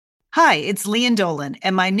Hi, it's Leanne Dolan,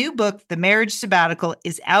 and my new book, The Marriage Sabbatical,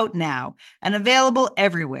 is out now and available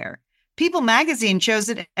everywhere. People magazine chose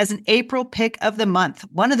it as an April pick of the month,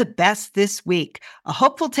 one of the best this week. A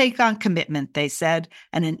hopeful take on commitment, they said,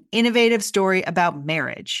 and an innovative story about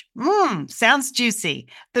marriage. Sounds juicy.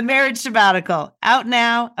 The Marriage Sabbatical, out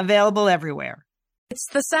now, available everywhere. It's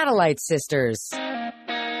the Satellite Sisters.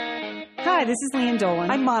 Hi, this is Leanne Dolan.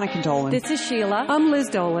 I'm Monica Dolan. This is Sheila. I'm Liz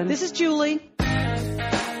Dolan. This is Julie.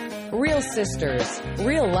 Real sisters,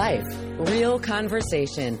 real life, real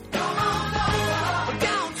conversation.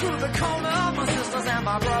 Down to the corner, my sisters and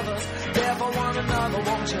my brothers, there for one another,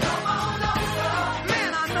 won't you?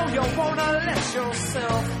 Man, I know you wanna let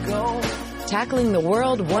yourself go. Tackling the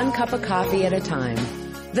world one cup of coffee at a time.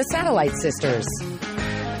 The Satellite Sisters.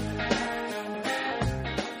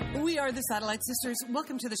 We are the Satellite Sisters.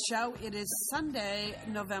 Welcome to the show. It is Sunday,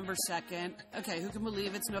 November 2nd. Okay, who can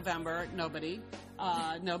believe it's November? Nobody.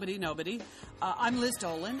 Nobody. I'm Liz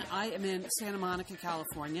Dolan. I am in Santa Monica,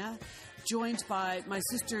 California, joined by my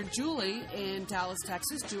sister Julie in Dallas,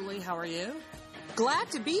 Texas. Julie, how are you? Glad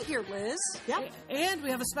to be here, Liz. Yep. And we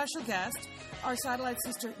have a special guest, our Satellite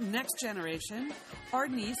Sister Next Generation, our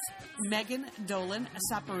niece, Megan Dolan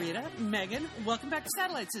Saporita. Megan, welcome back to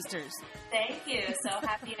Satellite Sisters. Thank you. So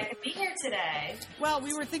happy to be here today. Well,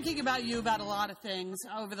 we were thinking about you about a lot of things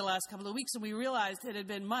over the last couple of weeks, and we realized it had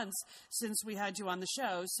been months since we had you on the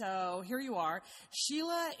show. So here you are.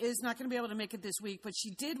 Sheila is not going to be able to make it this week, but she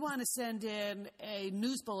did want to send in a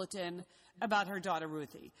news bulletin about her daughter,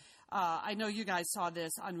 Ruthie. I know you guys saw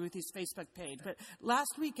this on Ruthie's Facebook page, but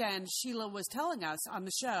last weekend, Sheila was telling us on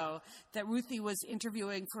the show that Ruthie was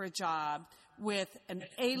interviewing for a job with an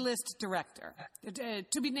A-list director,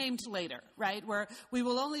 to be named later, right? Where we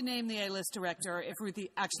will only name the A-list director if Ruthie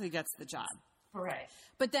actually gets the job. Right.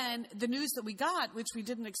 But then the news that we got, which we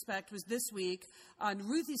didn't expect, was this week on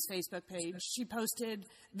Ruthie's Facebook page. She posted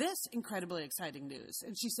this incredibly exciting news.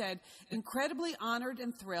 And she said, incredibly honored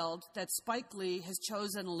and thrilled that Spike Lee has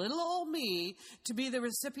chosen little old me to be the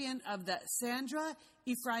recipient of the Sandra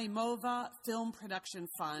Efraimova Film Production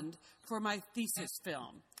Fund for my thesis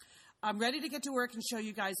film. I'm ready to get to work and show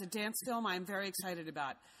you guys a dance film I'm very excited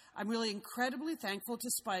about. I'm really incredibly thankful to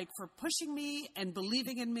Spike for pushing me and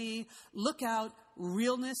believing in me. Look out,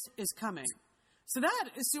 realness is coming. So that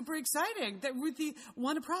is super exciting that Ruthie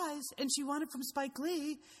won a prize, and she won it from Spike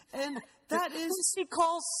Lee. And that is... Who she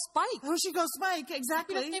calls Spike. Who she goes Spike,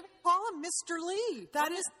 exactly. You don't even call him Mr. Lee.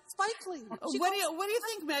 That is... Spike Lee. What do you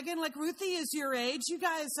think, Megan? Like, Ruthie is your age. You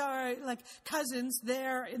guys are, like, cousins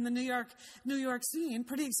there in the New York scene.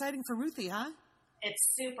 Pretty exciting for Ruthie, huh?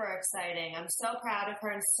 It's super exciting. I'm so proud of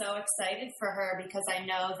her and so excited for her because I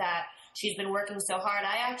know that she's been working so hard.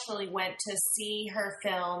 I actually went to see her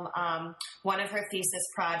film, one of her thesis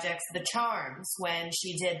projects, The Charms, when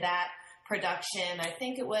she did that production. I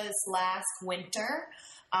think it was last winter.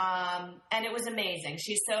 And it was amazing.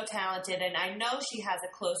 She's so talented, and I know she has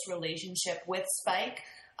a close relationship with Spike.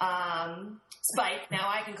 Spike, now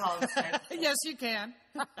I can call him Spike. Yes, you can.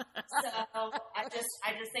 So I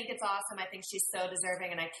just think it's awesome. I think she's so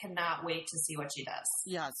deserving, and I cannot wait to see what she does.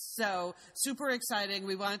 Yes, so super exciting.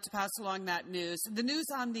 We wanted to pass along that news. The news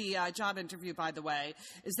on the job interview, by the way,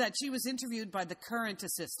 is that she was interviewed by the current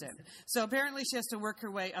assistant. So apparently she has to work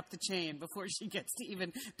her way up the chain before she gets to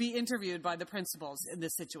even be interviewed by the principals in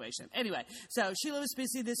this situation. Anyway, so Sheila was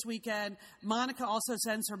busy this weekend. Monica also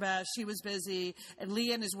sends her best. She was busy. And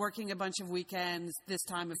Leanne is working a bunch of weekends this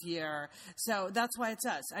time of year. So that's why it's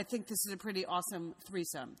us. I think this is a pretty awesome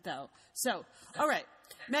threesome, though. So, all right.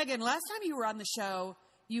 Megan, last time you were on the show,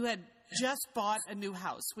 you had just bought a new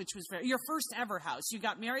house, which was your first ever house. You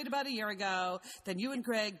got married about a year ago. Then you and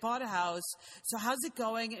Greg bought a house. So how's it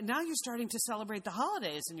going? And now you're starting to celebrate the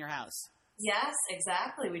holidays in your house. Yes,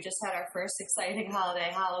 exactly. We just had our first exciting holiday,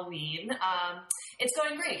 Halloween. It's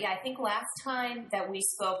going great. Yeah, I think last time that we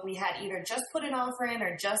spoke, we had either just put an offer in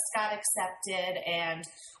or just got accepted, and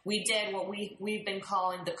we did what we've been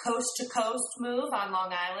calling the coast-to-coast move on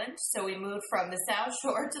Long Island. So we moved from the South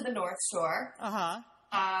Shore to the North Shore.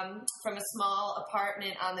 From a small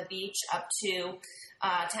apartment on the beach up to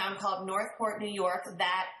a town called Northport, New York,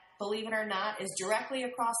 that, believe it or not, is directly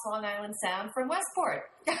across Long Island Sound from Westport.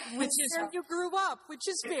 Which is where you grew up, which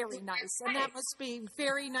is very nice. And that must be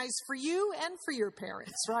very nice for you and for your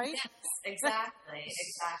parents, right? Yes, exactly.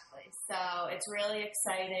 So it's really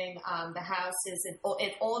exciting. The house is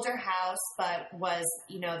an older house, but was,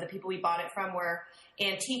 the people we bought it from were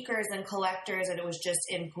antiquers and collectors, and it was just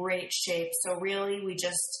in great shape. So really, we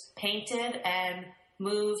just painted and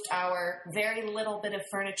moved our very little bit of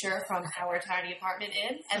furniture from our tiny apartment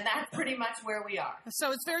in, and that's pretty much where we are.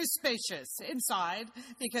 So it's very spacious inside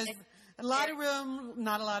because a lot of room,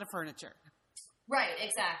 not a lot of furniture. Right,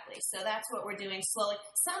 exactly. So that's what we're doing slowly.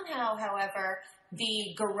 Somehow, however,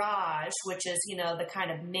 the garage, which is, the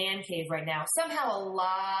kind of man cave right now, somehow a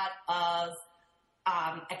lot of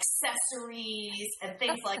accessories and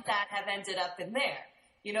things like that have ended up in there.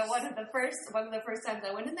 One of the first times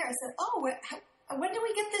I went in there, I said, "Oh, when did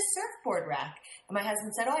we get this surfboard rack?" And my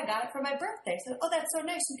husband said, "Oh, I got it for my birthday." I said, "Oh, that's so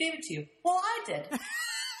nice. Who gave it to you?" "Well, I did."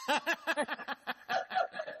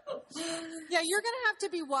 Yeah, you're going to have to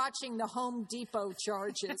be watching the Home Depot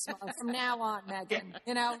charges from now on, Megan.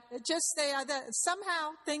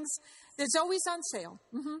 Somehow things, it's always on sale.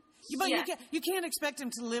 Mm-hmm. But you can't expect him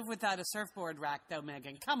to live without a surfboard rack, though,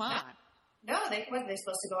 Megan. Come on. No, they're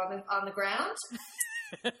supposed to go on the ground.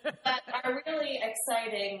 But our really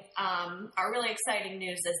exciting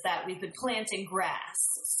news is that we've been planting grass.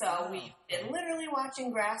 So we've been literally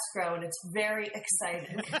watching grass grow, and it's very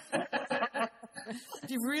exciting.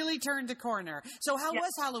 You've really turned a corner. So how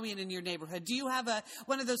was Halloween in your neighborhood? Do you have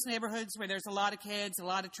one of those neighborhoods where there's a lot of kids, a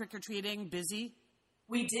lot of trick-or-treating, busy?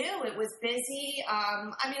 We do. It was busy.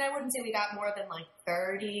 I wouldn't say we got more than like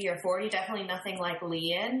 30 or 40, definitely nothing like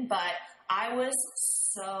Leon, but I was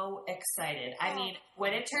so excited. I mean,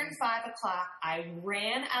 when it turned 5 o'clock, I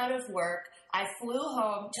ran out of work. I flew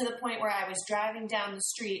home to the point where I was driving down the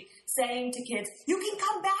street saying to kids, "You can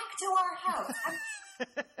come back to our house."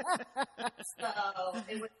 So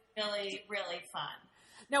it was really, really fun.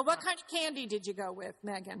 Now, what kind of candy did you go with,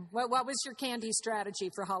 Megan? What was your candy strategy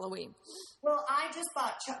for Halloween? Well, I just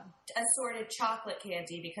bought assorted chocolate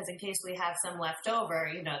candy because in case we have some left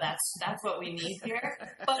over, that's what we need here.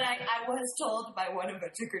 But I was told by one of the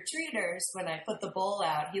trick-or-treaters when I put the bowl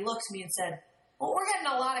out, he looked at me and said, "Well, we're getting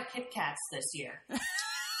a lot of Kit Kats this year."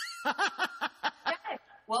 Okay,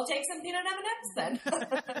 we'll take some peanut M&Ms then.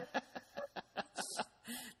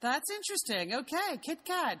 That's interesting. Okay, Kit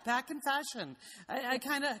Kat, back in fashion. I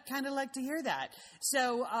kind of like to hear that.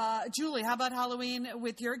 So, Julie, how about Halloween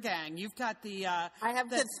with your gang? You've got the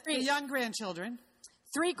the young grandchildren.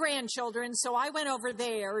 3 grandchildren, so I went over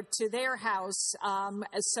there to their house.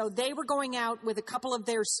 So they were going out with a couple of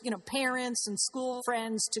their, parents and school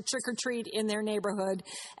friends to trick-or-treat in their neighborhood,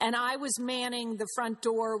 and I was manning the front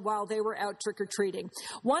door while they were out trick-or-treating.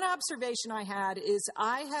 One observation I had is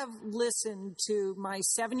I have listened to my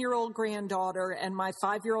 7-year-old granddaughter and my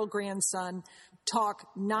 5-year-old grandson talk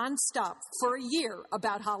nonstop for a year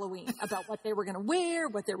about Halloween, about what they were going to wear,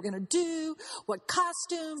 what they were going to do, what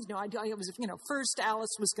costumes. First Alice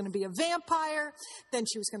was going to be a vampire, then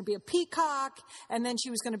she was going to be a peacock, and then she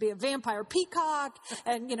was going to be a vampire peacock,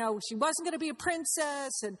 and, she wasn't going to be a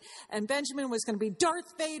princess, and Benjamin was going to be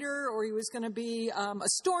Darth Vader, or he was going to be a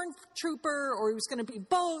stormtrooper, or he was going to be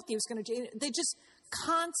both. They just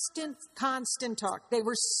constant talk. They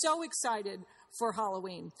were so excited for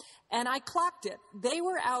Halloween. And I clocked it. They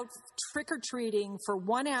were out trick-or-treating for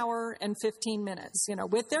 1 hour and 15 minutes,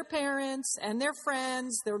 with their parents and their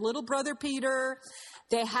friends, their little brother Peter.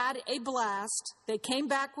 They had a blast. They came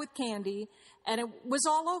back with candy, and it was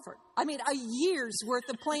all over. I mean, a year's worth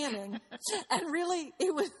of planning. And really,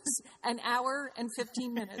 it was an hour and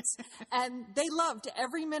 15 minutes. And they loved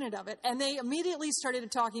every minute of it. And they immediately started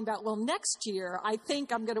talking about, well, next year, I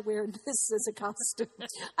think I'm going to wear this as a costume.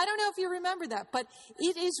 I don't know if you remember that, but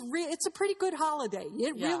it's a pretty good holiday.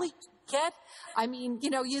 It really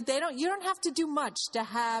you don't have to do much to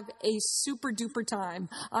have a super duper time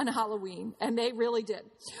on Halloween, and they really did.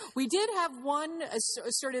 We did have one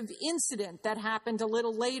sort of incident that happened a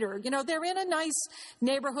little later. They're in a nice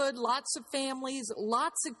neighborhood, lots of families,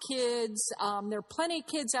 lots of kids. There are plenty of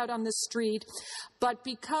kids out on the street, but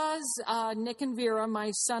because Nick and Vera,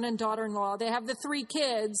 my son and daughter-in-law, they have the 3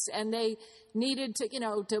 kids, and they needed to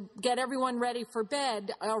get everyone ready for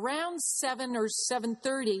bed. Around 7 or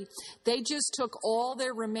 7:30, they just took all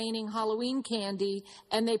their remaining Halloween candy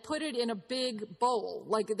and they put it in a big bowl.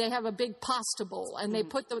 Like they have a big pasta bowl, and they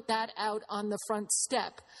put that out on the front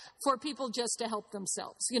step for people just to help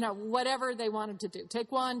themselves. Whatever they wanted to do.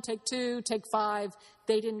 Take 1, take 2, take 5.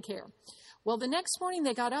 They didn't care. Well, the next morning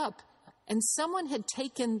they got up and someone had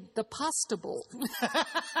taken the pasta bowl.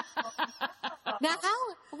 Now,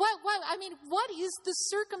 what is the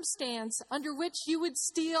circumstance under which you would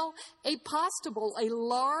steal a pasta bowl, a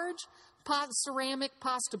large ceramic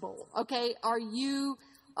pasta bowl? Okay, are you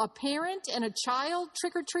a parent and a child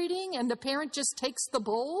trick-or-treating and the parent just takes the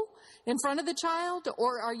bowl in front of the child?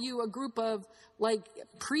 Or are you a group of,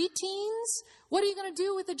 preteens? What are you going to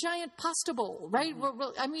do with a giant pasta bowl, right?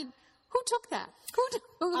 Who took that?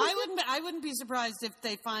 I wouldn't be surprised if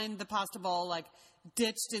they find the pasta bowl like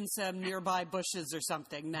ditched in some nearby bushes or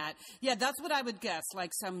something. That's what I would guess.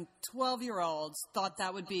 Like some 12-year-olds thought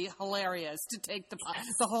that would be hilarious to take the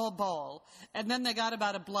whole bowl, and then they got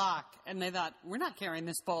about a block and they thought, we're not carrying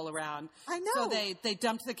this bowl around. I know. So they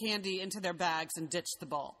dumped the candy into their bags and ditched the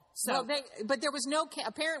bowl. So, but there was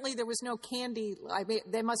apparently there was no candy. I mean,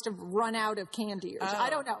 they must have run out of candy. I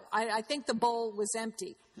don't know. I think the bowl was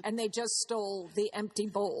empty and they just stole the empty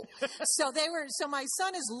bowl. So my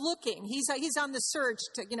son is looking. He's on the search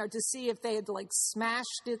to see if they had like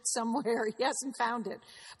smashed it somewhere. He hasn't found it.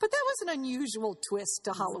 But that was an unusual twist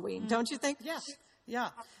to Halloween, don't you think? Yeah.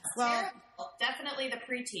 Well, terrible. Definitely the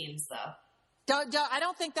preteens though. I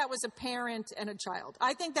don't think that was a parent and a child.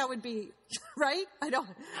 I think that would be, right?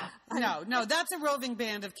 No, that's a roving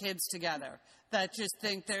band of kids together that just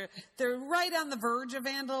think they're right on the verge of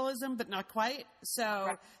vandalism, but not quite.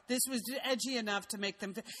 So this was edgy enough to make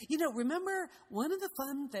them, remember one of the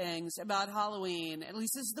fun things about Halloween, at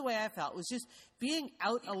least this is the way I felt, was just being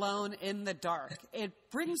out alone in the dark. It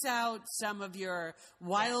brings out some of your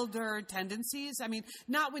wilder tendencies. I mean,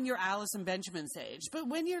 not when you're Alice and Benjamin's age, but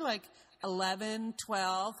when you're like 11,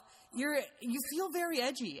 12, you feel very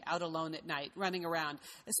edgy out alone at night running around,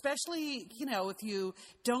 especially, if you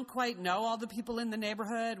don't quite know all the people in the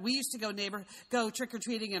neighborhood. We used to go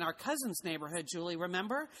trick-or-treating in our cousin's neighborhood, Julie,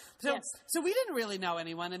 remember? Yes. So we didn't really know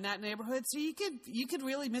anyone in that neighborhood, so you could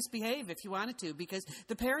really misbehave if you wanted to because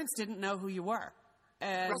the parents didn't know who you were.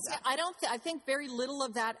 And I think very little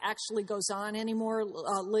of that actually goes on anymore,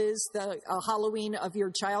 Liz, the Halloween of your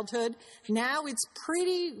childhood. Now it's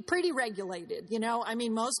pretty regulated. I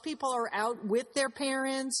mean, most people are out with their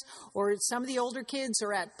parents, or some of the older kids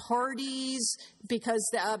are at parties because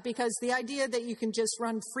the idea that you can just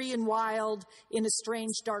run free and wild in a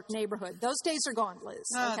strange, dark neighborhood. Those days are gone,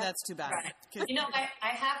 Liz. Oh, okay? That's too bad. Right. I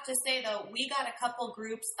have to say, though, we got a couple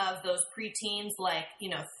groups of those preteens, like,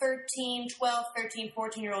 13, 12, 13,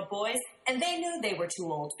 14-year-old boys, and they knew they were too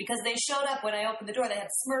old because they showed up when I opened the door. They had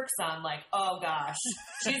smirks on, like, oh, gosh,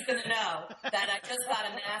 she's going to know that I just got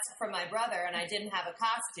a mask from my brother and I didn't have a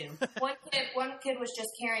costume. One kid was just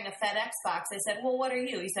carrying a FedEx box. I said, well, what are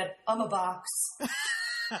you? He said, I'm a box.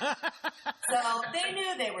 So they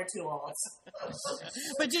knew they were too old.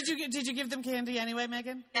 But did you give them candy anyway,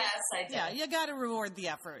 Megan? Yes, I did. Yeah, you got to reward the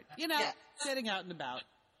effort. Getting out and about.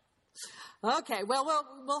 Okay, well,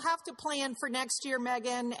 we'll have to plan for next year,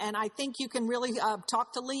 Megan, and I think you can really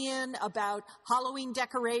talk to Leanne about Halloween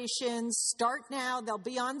decorations. Start now. They'll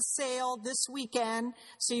be on sale this weekend,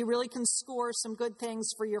 so you really can score some good things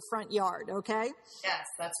for your front yard, okay? Yes,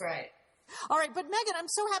 that's right. All right, but Megan, I'm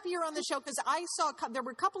so happy you're on the show because I saw there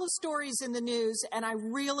were a couple of stories in the news, and I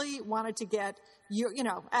really wanted to get your,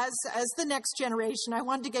 as the next generation, I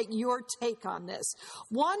wanted to get your take on this.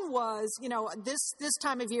 One was, this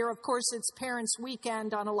time of year, of course, it's Parents'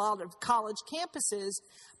 Weekend on a lot of college campuses,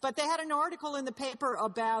 but they had an article in the paper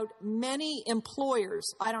about many employers.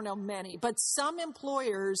 I don't know many, but some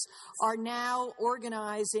employers are now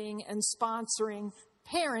organizing and sponsoring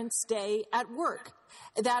Parents' Day at work.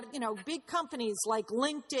 That, big companies like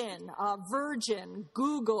LinkedIn, Virgin,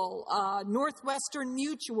 Google, Northwestern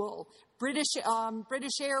Mutual, British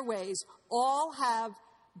Airways, all have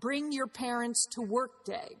Bring Your Parents to Work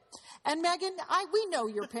Day. And Megan, we know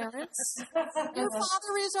your parents. Your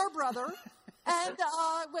father is our brother. And,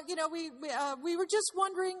 we were just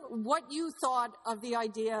wondering what you thought of the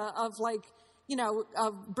idea of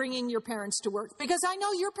of bringing your parents to work? Because I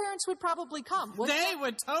know your parents would probably come. They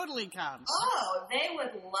would totally come. Oh, they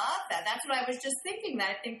would love that. That's what I was just thinking.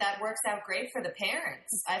 I think that works out great for the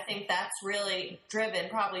parents. I think that's really driven,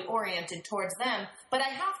 probably oriented towards them. But I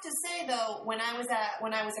have to say, though, when I was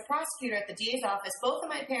a prosecutor at the DA's office, both of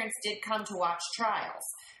my parents did come to watch trials.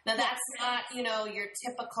 Now, that's not, your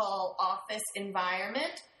typical office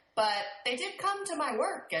environment. But they did come to my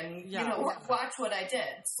work and, watch what I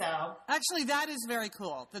did, so. Actually, that is very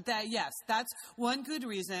cool. Yes, that's one good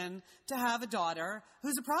reason to have a daughter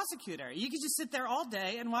who's a prosecutor. You could just sit there all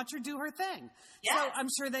day and watch her do her thing. Yes. So I'm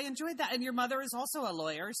sure they enjoyed that. And your mother is also a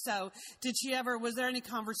lawyer, so was there any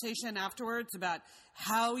conversation afterwards about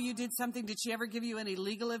how you did something? Did she ever give you any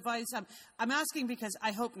legal advice? I'm asking because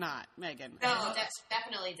I hope not, Megan. No,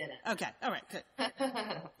 definitely didn't. Okay, all right, good.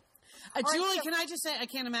 Julie, can I just say, I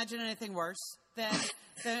can't imagine anything worse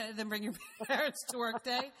than bring your parents to work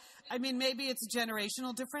day. I mean, maybe it's a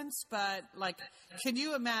generational difference, but, can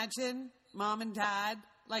you imagine mom and dad,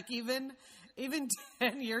 even even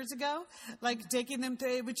 10 years ago, like taking them to,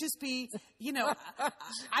 it would just be,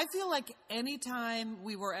 I feel like anytime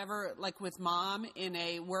we were ever like with Mom in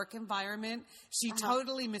a work environment, she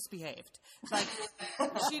totally misbehaved. Like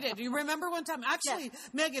she did. You remember one time, actually,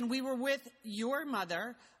 Megan, we were with your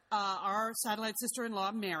mother, our satellite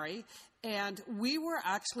sister-in-law, Mary, and we were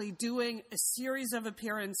actually doing a series of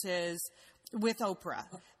appearances with Oprah.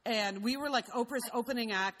 And we were like Oprah's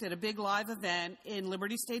opening act at a big live event in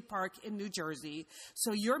Liberty State Park in New Jersey.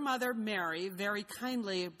 So your mother, Mary, very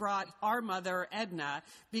kindly brought our mother, Edna,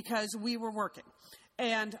 because we were working.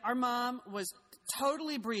 And our mom was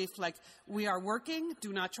totally briefed, like, we are working.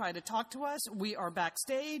 Do not try to talk to us. We are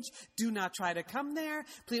backstage. Do not try to come there.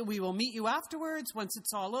 Please, we will meet you afterwards once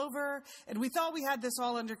it's all over. And we thought we had this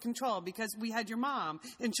all under control because we had your mom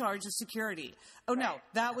in charge of security. Oh, no,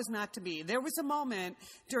 that was not to be. There was a moment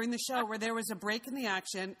during the show where there was a break in the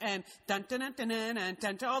action and dun dun dun dun dun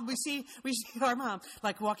dun dun. Oh, we see our mom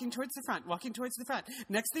like walking towards the front.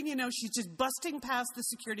 Next thing you know, she's just busting past the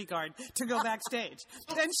security guard to go backstage.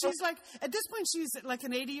 And she's like, at this point, she's like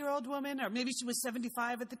an 80-year-old woman, or maybe she was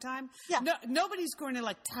 75 at the time. Yeah. No, nobody's going to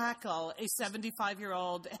like tackle a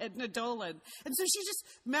 75-year-old Edna Dolan. And so she just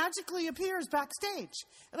magically appears backstage.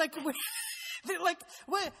 Like, like,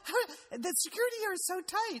 what? How, the security here is so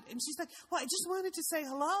tight. And she's like, well, I just wanted to say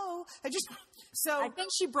hello. I think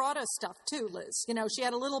she brought us stuff too, Liz. She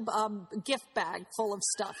had a little gift bag full of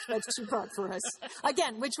stuff that she brought for us.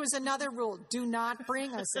 Again, which was another rule. Do not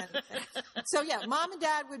bring us anything. So yeah, Mom and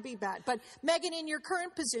Dad would be bad. But Megan, in your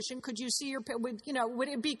current position, could you see would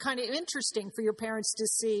it be kind of interesting for your parents to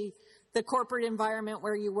see the corporate environment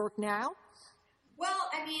where you work now? Well,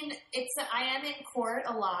 I mean, I am in court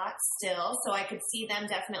a lot still, so I could see them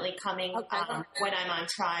definitely coming when I'm on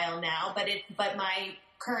trial now. But my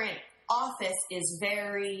current office is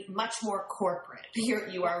very much more corporate.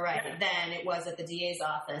 You are right than it was at the DA's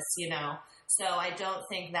office, So I don't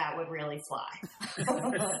think that would really fly.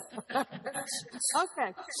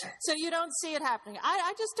 Okay. So you don't see it happening.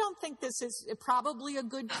 I just don't think this is probably a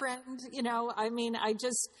good trend. I mean,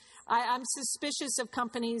 I'm suspicious of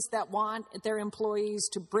companies that want their employees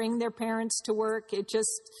to bring their parents to work. It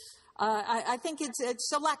just, I think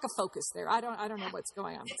it's a lack of focus there. I don't know what's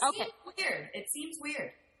going on. It seems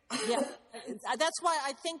weird. Yeah, that's why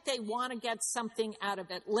I think they want to get something out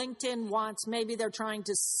of it. LinkedIn wants, maybe they're trying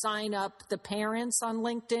to sign up the parents on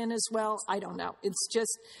LinkedIn as well. I don't know.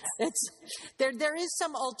 There is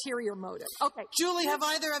some ulterior motive. Okay. Julie, have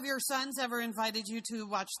either of your sons ever invited you to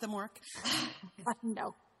watch them work?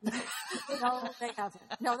 No. No, they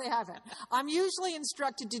haven't. I'm usually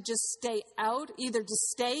instructed to just stay out, either to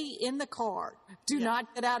stay in the car, do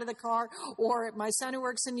not get out of the car, or my son who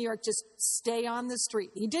works in New York, just stay on the street.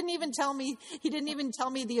 He didn't even tell me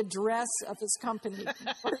the address of his company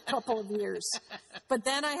for a couple of years. But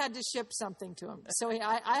then I had to ship something to him. So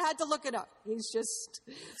I had to look it up. He's just,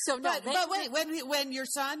 so no. But wait, when your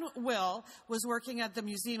son, Will, was working at the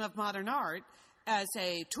Museum of Modern Art, as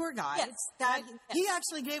a tour guide. Yes, he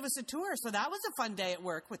actually gave us a tour, so that was a fun day at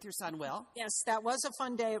work with your son, Will. Yes, that was a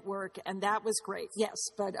fun day at work, and that was great. Yes,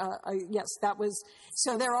 but yes, that was.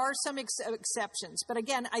 So there are some exceptions, but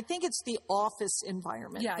again, I think it's the office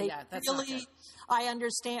environment. Yeah, that's really. Not good. I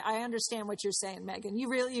understand what you're saying, Megan. You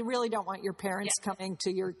really don't want your parents coming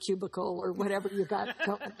to your cubicle or whatever you got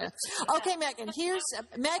going there. Okay, Megan. Here's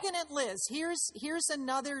Megan and Liz. Here's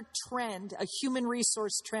another trend, a human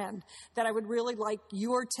resource trend that I would really like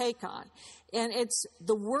your take on. And it's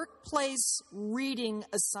the workplace reading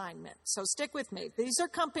assignment. So stick with me. These are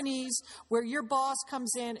companies where your boss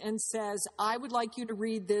comes in and says, I would like you to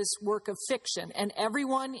read this work of fiction. And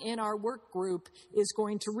everyone in our work group is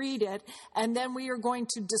going to read it. And then we are going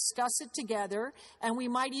to discuss it together. And we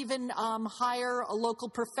might even hire a local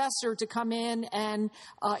professor to come in and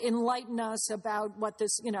enlighten us about what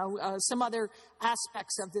this, some other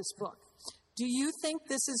aspects of this book. Do you think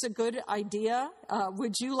this is a good idea?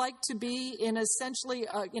 Would you like to be in essentially,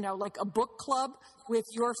 like a book club with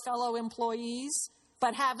your fellow employees,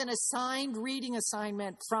 but have an assigned reading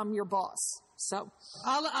assignment from your boss? So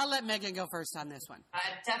I'll let Megan go first on this one. I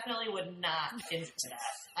definitely would not into that.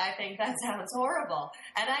 I think that sounds horrible.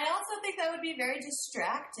 And I also think that would be very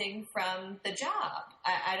distracting from the job.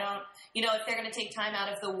 I don't, if they're going to take time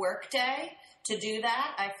out of the workday to do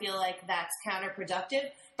that, I feel like that's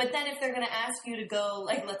counterproductive. But then if they're going to ask you to go,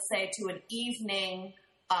 like, let's say, to an evening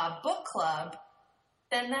book club,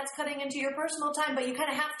 then that's cutting into your personal time. But you kind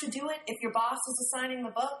of have to do it if your boss is assigning the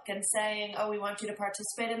book and saying, oh, we want you to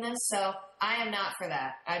participate in this. So I am not for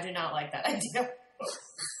that. I do not like that idea.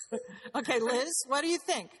 Okay, Liz, what do you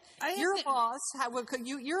think? You're a boss.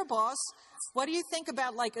 You're a boss. What do you think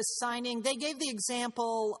about like assigning? They gave the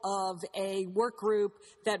example of a work group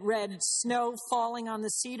that read Snow Falling on the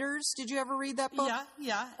Cedars. Did you ever read that book?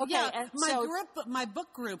 Yeah. Okay. Yeah. My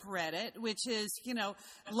book group read it, which is,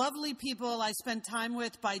 lovely people I spend time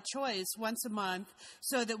with by choice once a month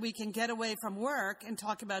so that we can get away from work and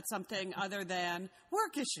talk about something other than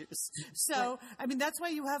work issues. So, that's why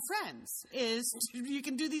you have friends, is you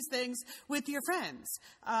can do these things with your friends.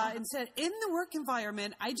 Instead, in the work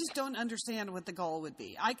environment, I just don't understand what the goal would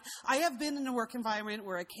be. I have been in a work environment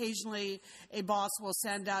where occasionally a boss will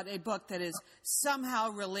send out a book that is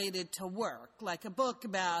somehow related to work, like a book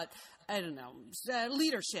about,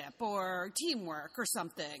 leadership or teamwork or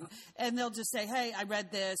something. And they'll just say, hey, I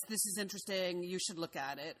read this. This is interesting. You should look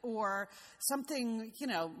at it. Or something,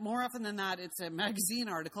 more often than not, it's a magazine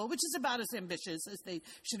article, which is about as ambitious as they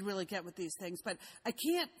should really get with these things. But I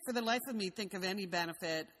can't, for the life of me, think of any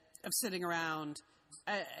benefit of sitting around,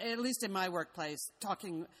 at least in my workplace,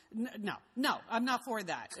 talking. No, I'm not for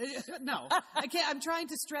that. No, I can't. I'm trying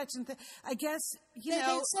to stretch and I guess,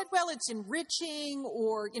 They said, well, it's enriching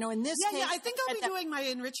or, in this case. Yeah, I think I'll be doing my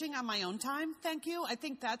enriching on my own time. Thank you. I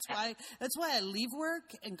think that's why I leave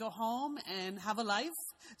work and go home and have a life.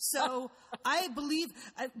 So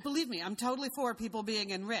believe me, I'm totally for people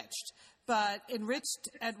being enriched. But enriched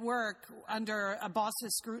at work under a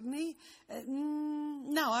boss's scrutiny?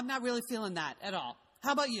 No, I'm not really feeling that at all.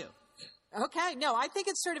 How about you? Okay. No, I think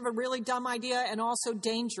it's sort of a really dumb idea and also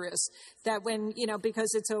dangerous that when,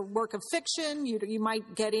 because it's a work of fiction, you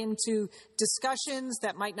might get into discussions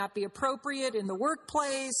that might not be appropriate in the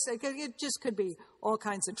workplace. It just could be all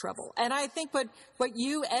kinds of trouble. And I think what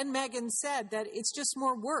you and Megan said, that it's just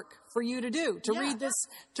more work for you to do, to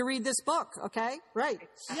read this book. Okay. Right.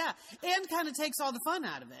 Yeah. And kind of takes all the fun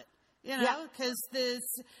out of it. Because the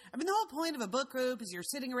whole point of a book group is you're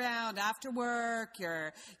sitting around after work,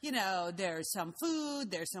 there's some food,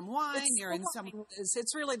 there's some wine,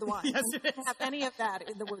 It's really the wine. Yes, you don't have any of that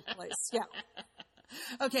in the workplace. Yeah.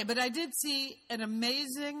 Okay, but I did see an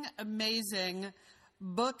amazing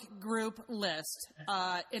book group list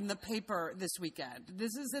in the paper this weekend.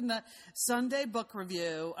 This is in the Sunday Book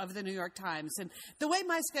Review of the New York Times. And the way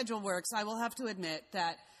my schedule works, I will have to admit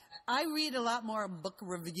that I read a lot more book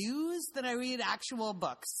reviews than I read actual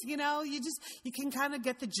books. You can kind of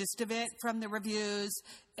get the gist of it from the reviews.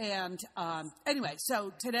 And anyway,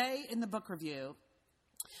 so today in the book review,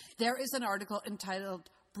 there is an article entitled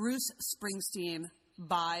Bruce Springsteen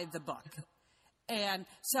Buy the Book. And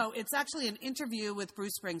so it's actually an interview with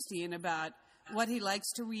Bruce Springsteen about what he likes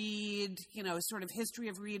to read, sort of history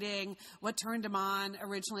of reading, what turned him on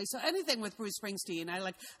originally. So anything with Bruce Springsteen,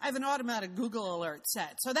 I have an automatic Google alert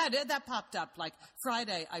set. So that popped up like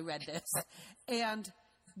Friday I read this. And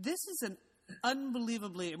this is an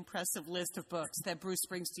unbelievably impressive list of books that Bruce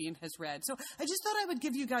Springsteen has read. So I just thought I would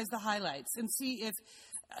give you guys the highlights and see if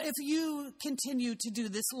you continue to do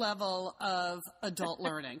this level of adult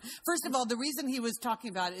learning. First of all, the reason he was talking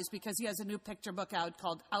about it is because he has a new picture book out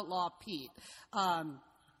called Outlaw Pete. But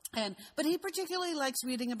he particularly likes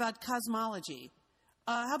reading about cosmology.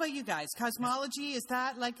 How about you guys? Cosmology, is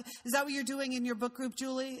that what you're doing in your book group,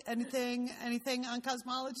 Julie? Anything on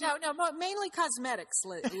cosmology? No, mainly cosmetics.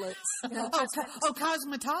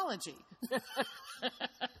 Cosmetology.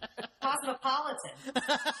 Cosmopolitan.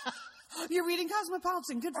 You're reading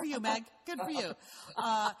Cosmopolitan. Good for you, Meg. Good for you.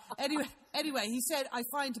 Anyway, he said, I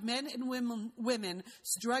find men and women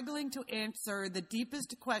struggling to answer the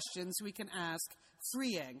deepest questions we can ask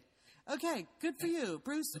freeing. Okay, good for you,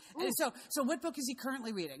 Bruce. So what book is he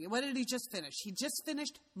currently reading? What did he just finish? He just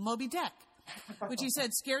finished Moby Dick, which he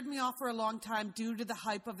said scared me off for a long time due to the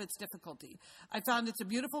hype of its difficulty. I found it's a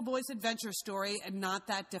beautiful boy's adventure story and not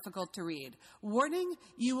that difficult to read. Warning,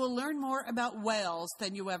 you will learn more about whales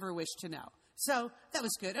than you ever wish to know. So that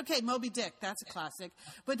was good. Okay, Moby Dick, that's a classic.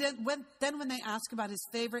 But then when they ask about his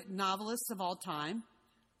favorite novelists of all time,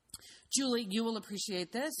 Julie, you will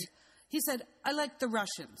appreciate this. He said, I like the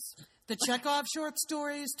Russians. The Chekhov short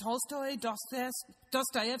stories, Tolstoy,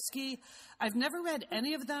 Dostoevsky. I've never read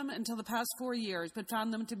any of them until the past 4 years, but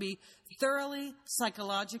found them to be thoroughly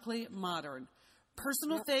psychologically modern.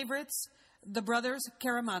 Personal favorites, the brothers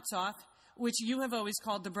Karamazov, which you have always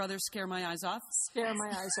called the brothers Scare My Eyes Off. Scare My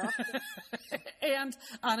Eyes Off. And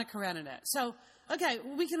Anna Karenina. So, okay,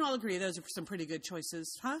 we can all agree those are some pretty good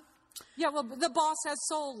choices, huh? Yeah, well, The Boss Has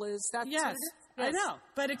Soul, Liz. Yes. I know,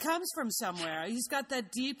 but it comes from somewhere. He's got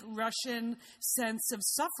that deep Russian sense of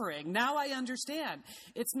suffering. Now I understand.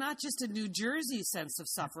 It's not just a New Jersey sense of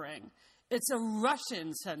suffering. It's a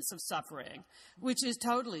Russian sense of suffering, which is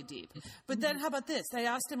totally deep. But then how about this? They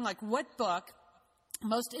asked him, what book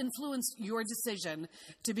most influenced your decision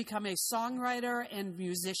to become a songwriter and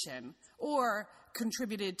musician or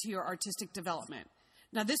contributed to your artistic development?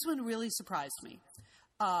 Now, this one really surprised me.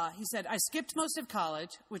 He said, I skipped most of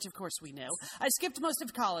college, which of course we knew. I skipped most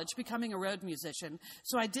of college becoming a road musician,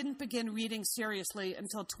 so I didn't begin reading seriously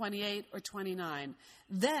until 28 or 29.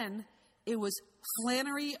 Then it was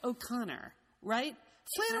Flannery O'Connor, right?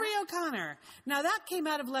 Flannery O'Connor. Now, that came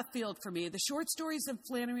out of left field for me. The short stories of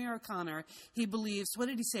Flannery O'Connor, he believes, what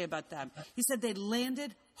did he say about them? He said they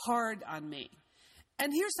landed hard on me.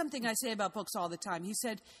 And here's something I say about books all the time. He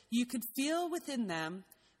said, you could feel within them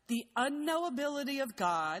the unknowability of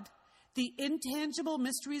God, the intangible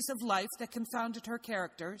mysteries of life that confounded her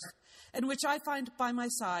characters, and which I find by my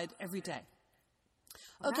side every day.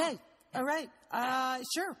 Okay. All right.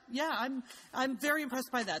 Sure. Yeah, I'm very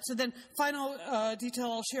impressed by that. So then, final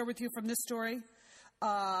detail I'll share with you from this story.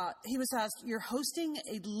 He was asked, you're hosting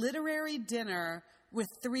a literary dinner with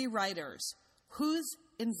 3 writers. Who's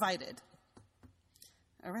invited?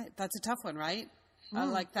 All right. That's a tough one, right?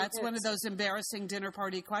 That's one of those embarrassing dinner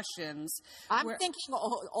party questions. I'm thinking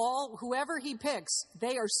whoever he picks,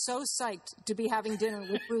 they are so psyched to be having dinner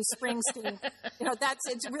with Bruce Springsteen.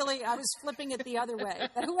 It's really, I was flipping it the other way.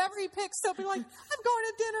 That whoever he picks, they'll be like, I'm going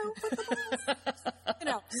to dinner with the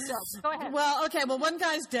Beatles. So go ahead. Well, okay, one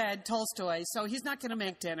guy's dead, Tolstoy, so he's not going to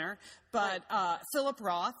make dinner. But Philip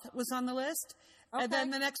Roth was on the list. Okay. And then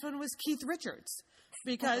the next one was Keith Richards.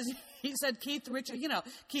 Because he said Keith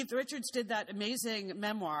Richards did that amazing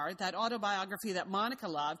memoir, that autobiography that Monica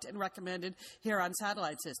loved and recommended here on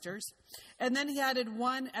Satellite Sisters. And then he added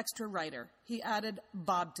one extra writer. He added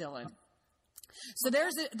Bob Dylan. So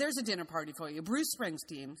there's a dinner party for you. Bruce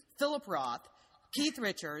Springsteen, Philip Roth, Keith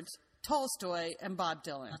Richards, Tolstoy, and Bob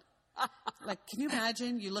Dylan. Can you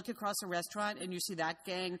imagine? You look across a restaurant and you see that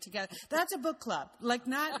gang together. That's a book club.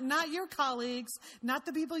 Not your colleagues, not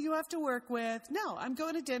the people you have to work with. No, I'm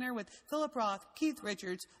going to dinner with Philip Roth, Keith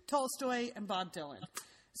Richards, Tolstoy, and Bob Dylan.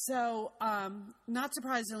 So, not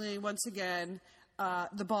surprisingly, once again,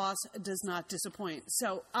 the boss does not disappoint.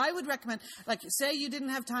 So I would recommend, say you didn't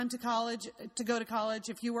have time to go to college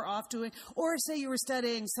if you were off doing, or say you were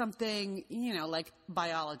studying something, like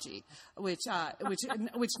biology, which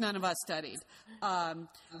none of us studied.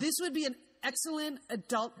 This would be an excellent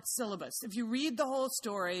adult syllabus. If you read the whole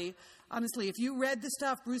story, honestly, if you read the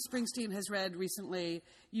stuff Bruce Springsteen has read recently,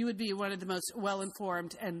 you would be one of the most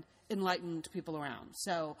well-informed and enlightened people around.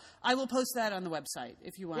 So I will post that on the website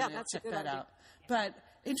if you want to check that out. But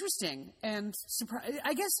interesting and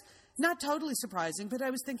I guess not totally surprising, but I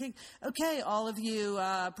was thinking, okay, all of you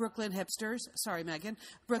Brooklyn hipsters, sorry, Megan,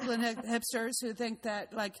 Brooklyn hipsters who think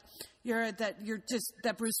that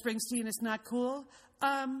that Bruce Springsteen is not cool,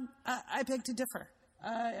 I beg to differ.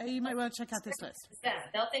 You might want to check out this list. Yeah,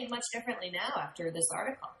 they'll think much differently now after this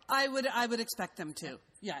article. I would expect them to.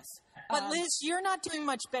 Yes. But Liz, you're not doing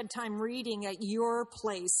much bedtime reading at your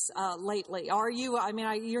place lately, are you? I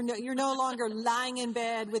mean, you're no longer lying in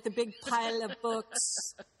bed with a big pile of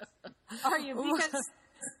books, are you? Because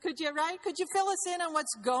could you fill us in on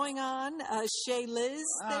what's going on, Chez Liz?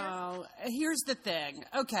 There? Oh, here's the thing.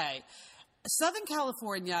 Okay. Southern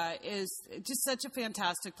California is just such a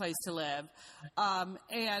fantastic place to live.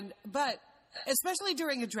 But especially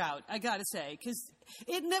during a drought, I gotta say, because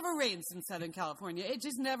it never rains in Southern California. It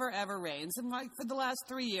just never, ever rains. And for the last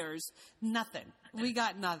 3 years, nothing. We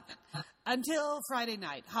got nothing. Until Friday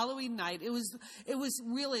night, Halloween night, it was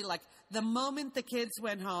really the moment the kids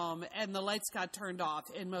went home and the lights got turned off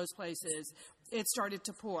in most places, it started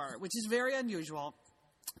to pour, which is very unusual.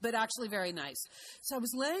 But actually very nice. So I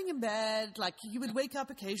was laying in bed, you would wake up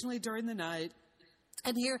occasionally during the night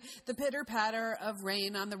and hear the pitter-patter of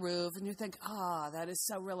rain on the roof, and you think, that is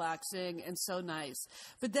so relaxing and so nice.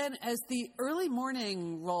 But then as the early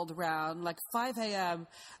morning rolled around, 5 a.m.,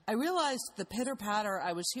 I realized the pitter-patter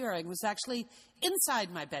I was hearing was actually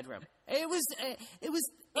inside my bedroom. It was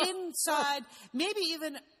inside, maybe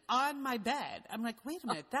even on my bed. I'm like, wait a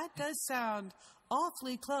minute, that does sound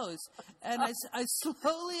awfully close. And I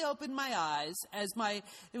slowly opened my eyes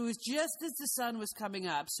it was just as the sun was coming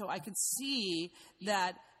up, so I could see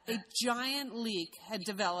that a giant leak had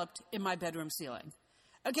developed in my bedroom ceiling.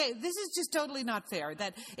 Okay, this is just totally not fair,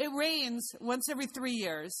 that it rains once every 3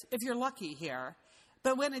 years, if you're lucky here,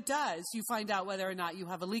 but when it does, you find out whether or not you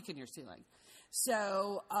have a leak in your ceiling.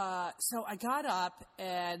 So I got up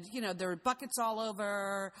and, there were buckets all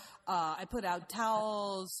over. I put out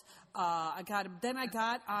towels. Then I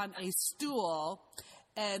got on a stool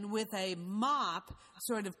and with a mop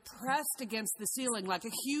sort of pressed against the ceiling like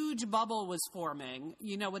a huge bubble was forming.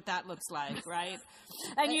 You know what that looks like, right?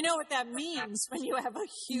 And you know what that means when you have a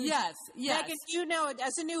huge... Yes. Megan, you know it.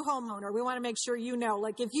 As a new homeowner, we want to make sure you know,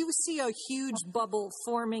 like, if you see a huge bubble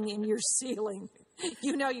forming in your ceiling,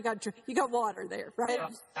 you know you got water there, right? Oh,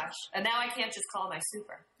 gosh. And now I can't just call my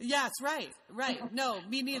super. Yes, right. No,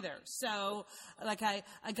 me neither. So, like, I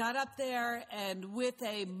got up there, and with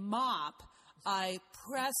a mop, I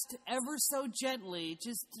pressed ever so gently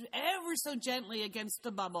against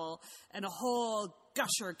the bubble, and a whole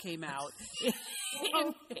gusher came out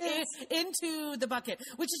into the bucket,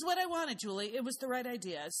 which is what I wanted, Julie. It was the right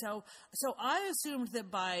idea. So I assumed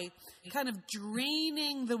that by kind of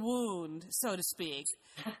draining the wound, so to speak,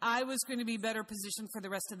 I was going to be better positioned for the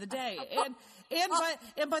rest of the day.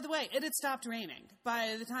 And by the way, it had stopped raining.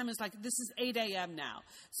 By the time it was like, this is 8 a.m. now.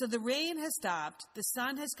 So the rain has stopped. The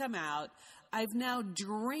sun has come out. I've now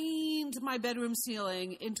drained my bedroom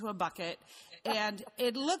ceiling into a bucket, and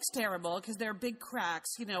it looks terrible because there are big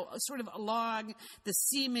cracks, sort of along the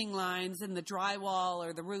seaming lines in the drywall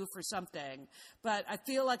or the roof or something. But I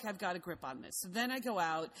feel like I've got a grip on this. So then I go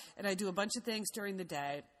out and I do a bunch of things during the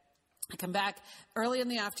day. I come back early in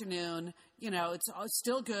the afternoon, it's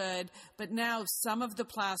still good, but now some of the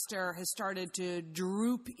plaster has started to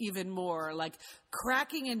droop even more, like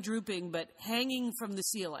cracking and drooping, but hanging from the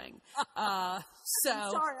ceiling. I'm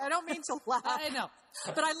sorry, I don't mean to laugh. I know.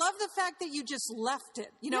 But I love the fact that you just left it.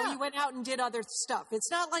 You went out and did other stuff. It's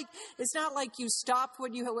not like you stopped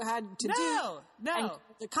what you had to do. No.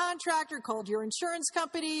 The contractor called your insurance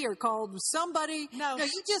company or called somebody. No,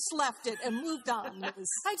 you just left it and moved on.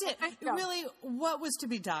 I did. Really, what was to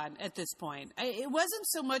be done at this point? It wasn't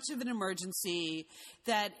so much of an emergency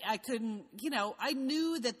that I couldn't, I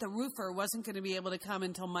knew that the roofer wasn't going to be able to come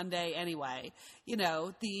until Monday anyway,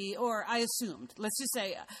 or I assumed, let's just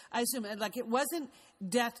say, like it wasn't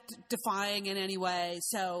death-defying in any way.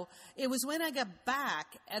 So it was when I got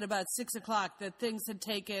back at about 6 o'clock that things had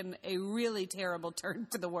taken a really terrible turn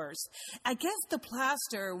for the worse. I guess the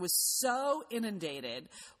plaster was so inundated,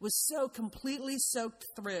 was so completely soaked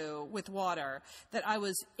through with water that I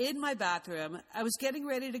was in my bathroom. I was getting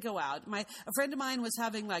ready to go out. A friend of mine was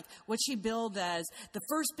having like what she billed as the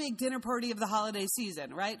first big dinner party of the holiday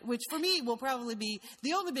season, right? Which for me will probably be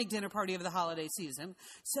the only big dinner party of the holiday season.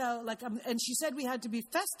 So and she said we had to be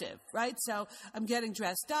festive, right? So I'm getting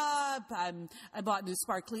dressed up. I bought new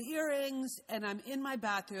sparkly earrings, and I'm in my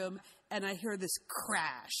bathroom, and I hear this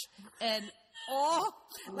crash, and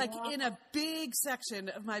in a big section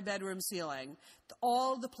of my bedroom ceiling,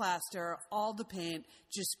 all the plaster, all the paint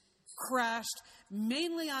just crashed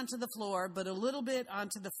mainly onto the floor, but a little bit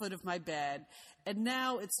onto the foot of my bed. And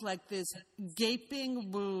now it's like this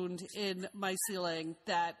gaping wound in my ceiling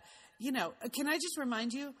that, can I just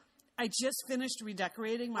remind you, I just finished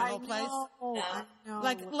redecorating my whole place. I know.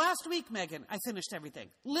 Like last week, Megan, I finished everything.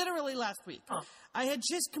 Literally last week. Oh. I had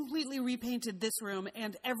just completely repainted this room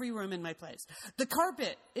and every room in my place. The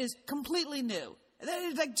carpet is completely new.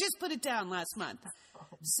 Like just put it down last month.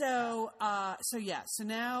 So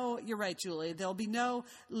now you're right, Julie. There'll be no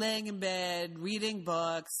laying in bed, reading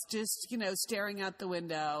books, just, staring out the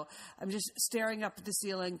window. I'm just staring up at the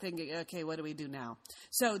ceiling thinking, okay, what do we do now?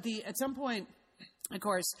 So at some point, of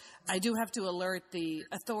course, I do have to alert the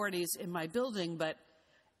authorities in my building, but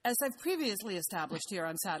as I've previously established here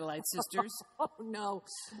on Satellite Sisters, no,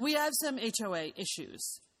 we have some HOA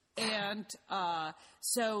issues. And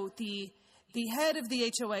so the head of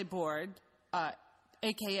the HOA board,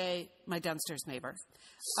 a.k.a. my downstairs neighbor,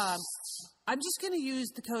 I'm just going to use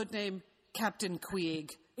the code name Captain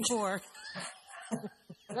Queeg for...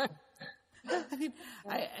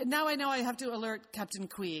 now I know I have to alert Captain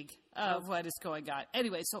Queeg of what is going on.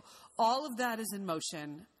 Anyway, so all of that is in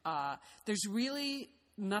motion. There's really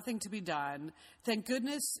nothing to be done. Thank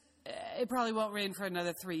goodness it probably won't rain for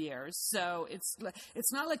another 3 years. So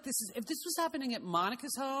it's not like this is... If this was happening at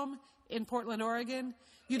Monica's home in Portland, Oregon,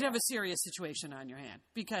 you'd have a serious situation on your hand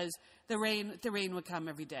because the rain would come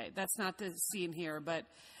every day. That's not the scene here, but...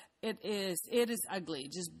 It is ugly.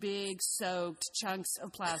 Just big soaked chunks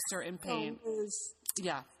of plaster and paint.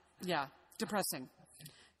 Yeah. Depressing.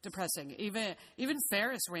 Even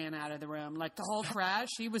Ferris ran out of the room. Like the whole crash,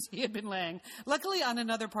 he had been laying, luckily on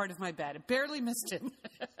another part of my bed. It barely missed him.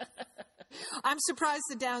 I'm surprised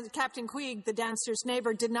Captain Queeg, the downstairs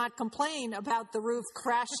neighbor, did not complain about the roof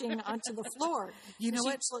crashing onto the floor. You know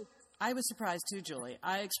what? I was surprised too, Julie.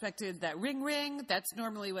 I expected that ring, ring. That's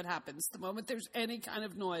normally what happens the moment there's any kind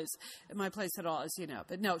of noise in my place at all, as you know.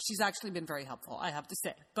 But no, she's actually been very helpful, I have to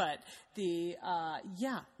say. But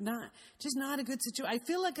not a good situation. I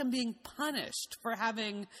feel like I'm being punished for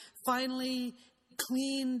having finally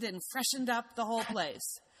cleaned and freshened up the whole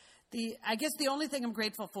place. I guess the only thing I'm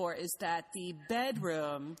grateful for is that the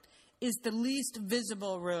bedroom is the least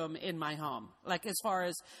visible room in my home, like as far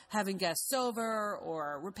as having guests over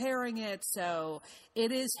or repairing it. So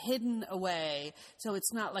it is hidden away. So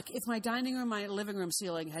it's not like if my dining room, my living room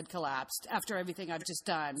ceiling had collapsed after everything I've just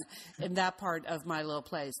done in that part of my little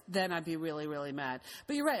place, then I'd be really, really mad.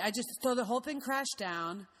 But you're right. So the whole thing crashed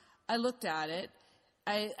down. I looked at it.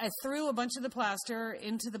 I threw a bunch of the plaster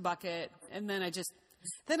into the bucket, and then I just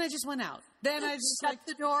went out. Then I just shut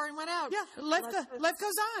the door and went out. Yeah, life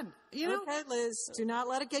goes on. You know. Okay, Liz, do not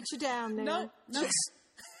let it get you down there. No.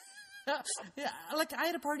 Yeah, like I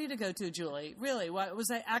had a party to go to, Julie. Really, what was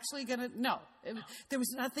I actually gonna? No, there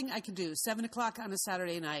was nothing I could do. 7:00 on a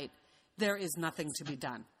Saturday night. There is nothing to be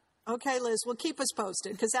done. Okay, Liz, well, keep us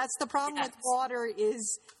posted, because that's the problem with water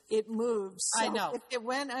is it moves. So I know. If it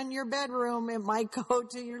went in your bedroom, it might go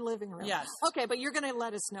to your living room. Yes. Okay, but you're going to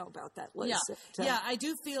let us know about that, Liz. Yeah, I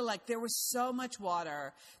do feel like there was so much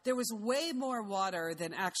water. There was way more water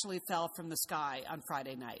than actually fell from the sky on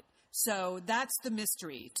Friday night. So that's the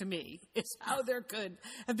mystery to me, is how there could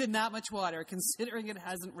have been that much water, considering it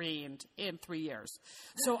hasn't rained in 3 years.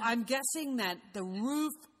 So I'm guessing that the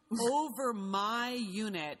roof over my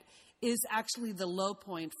unit is actually the low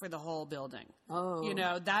point for the whole building. Oh. You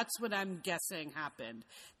know, that's what I'm guessing happened,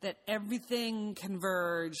 that everything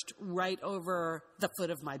converged right over the foot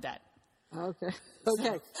of my bed.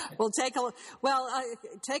 Okay. Well, take a lot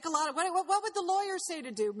of, what would the lawyer say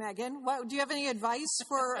to do, Megan? Do you have any advice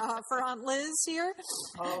for Aunt Liz here?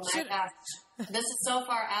 Oh my gosh. This is so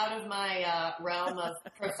far out of my realm of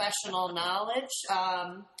professional knowledge.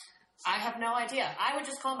 I have no idea. I would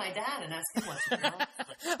just call my dad and ask him what to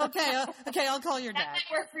do. Okay, I'll call your dad. That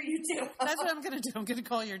might work for you too. That's what I'm going to do. I'm going to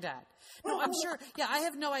call your dad. No, I'm sure. Yeah, I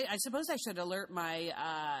have no. I suppose I should alert my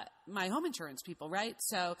my home insurance people, right?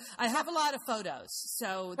 So I have a lot of photos.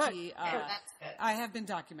 So that's good. I have been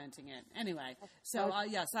documenting it anyway. So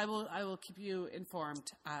yes, I will keep you informed.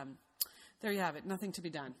 There you have it. Nothing to be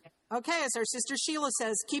done. Okay, as our sister Sheila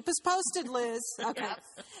says, keep us posted, Liz. Okay.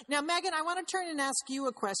 Now, Megan, I want to turn and ask you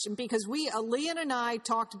a question, because Leon and I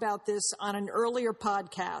talked about this on an earlier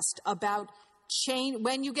podcast about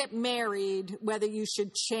when you get married, whether you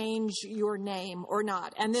should change your name or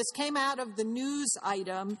not. And this came out of the news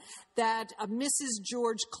item that Mrs.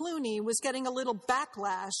 George Clooney was getting a little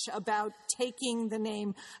backlash about taking the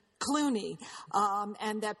name Clooney,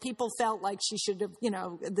 and that people felt like she should have,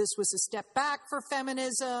 this was a step back for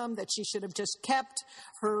feminism, that she should have just kept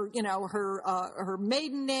her, her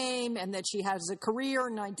maiden name, and that she has a career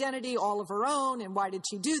and identity all of her own, and why did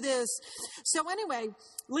she do this? So anyway,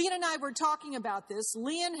 Leon and I were talking about this.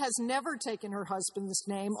 Leon has never taken her husband's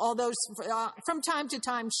name, although from time to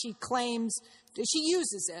time she claims she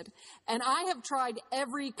uses it. And I have tried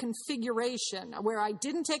every configuration where I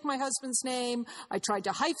didn't take my husband's name. I tried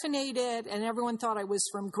to hyphenate it, and everyone thought I was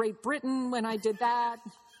from Great Britain when I did that.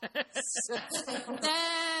 So,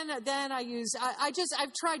 then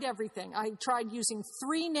I've tried everything. I tried using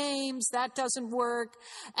 3 names. That doesn't work.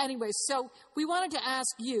 Anyway, so we wanted to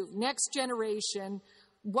ask you, next generation,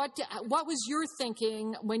 what was your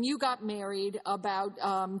thinking when you got married about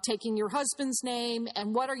taking your husband's name,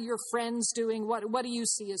 and what are your friends doing? What do you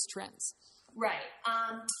see as trends? Right.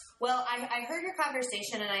 Well, I heard your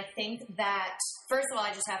conversation, and I think that, first of all,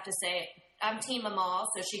 I just have to say, I'm Team Amal,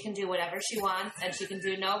 so she can do whatever she wants, and she can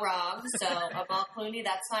do no wrong. So Amal Clooney,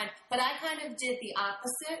 that's fine. But I kind of did the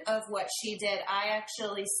opposite of what she did. I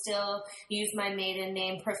actually still use my maiden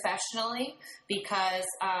name professionally because,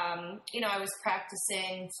 I was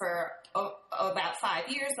practicing for about 5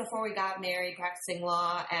 years before we got married, practicing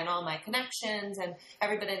law, and all my connections and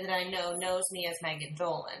everybody that I know knows me as Megan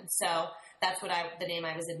Dolan. So that's the name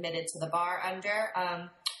I was admitted to the bar under.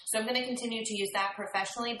 So I'm going to continue to use that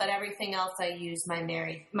professionally, but everything else I use my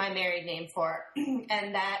married name for.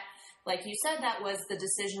 And that, like you said, that was the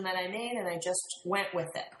decision that I made, and I just went with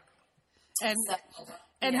it.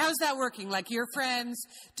 And how's that working? Like your friends,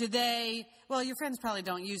 your friends probably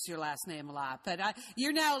don't use your last name a lot, but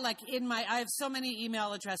you're now like I have so many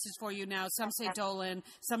email addresses for you now. Some say Dolan,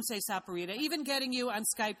 some say Saporita. Even getting you on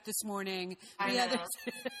Skype this morning. I know.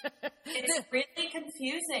 It's really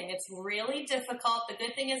confusing. It's really difficult. The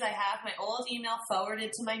good thing is I have my old email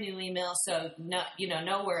forwarded to my new email, so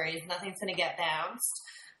no worries. Nothing's going to get bounced.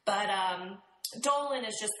 But Dolan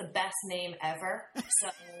is just the best name ever. So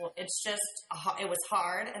it's just, it was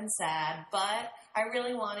hard and sad, but I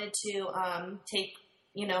really wanted to take,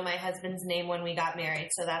 my husband's name when we got married.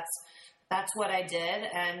 So that's what I did.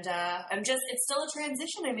 And it's still a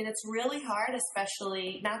transition. I mean, it's really hard,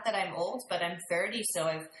 especially, not that I'm old, but I'm 30. So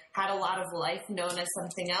I've had a lot of life known as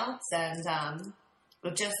something else. And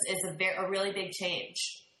it just is a really big change.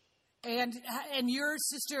 And your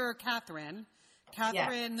sister, Catherine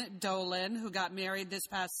Dolan, who got married this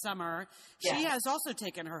past summer, she has also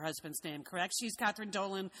taken her husband's name, correct? She's Catherine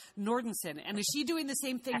Dolan Nordenson. And is she doing the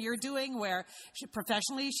same thing you're doing, where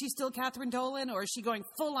professionally she's still Catherine Dolan, or is she going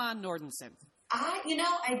full-on Nordenson?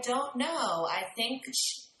 I don't know. I think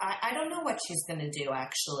I don't know what she's going to do,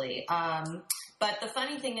 actually. But the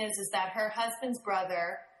funny thing is that her husband's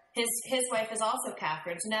brother, his wife is also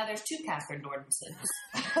Catherine, so now there's 2 Catherine Nordensons.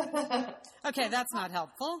 Okay, that's not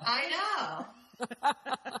helpful. I know.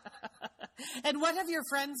 And what have your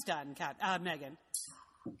friends done, Megan?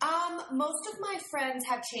 Most of my friends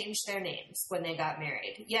have changed their names when they got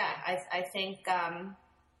married. Yeah, I think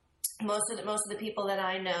most of the people that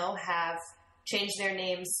I know have changed their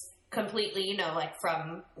names completely. Like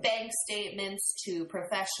from bank statements to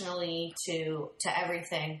professionally to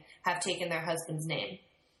everything, have taken their husband's name.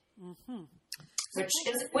 Mm-hmm. It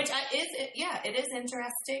is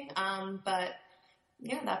interesting. But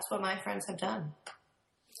yeah, that's what my friends have done.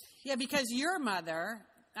 Yeah, because your mother,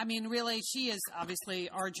 I mean, really, she is obviously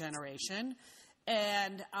our generation,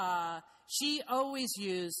 and she always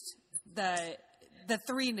used the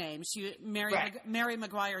 3 names. Mary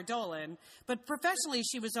McGuire Dolan, but professionally,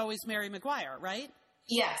 she was always Mary McGuire, right?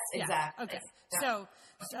 Yes, exactly. Okay, yeah.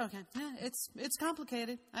 Okay, yeah, it's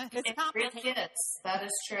complicated. It really is. That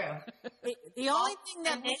is true. The only thing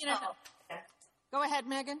that Go ahead,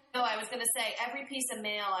 Megan. No, I was going to say every piece of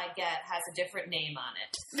mail I get has a different name on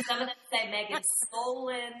it. Some of them say Megan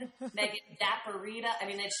Stolen, Megan Dapperita. I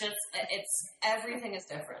mean, everything is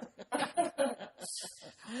different.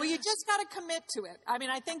 Well, you just got to commit to it. I mean,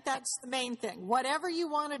 I think that's the main thing. Whatever you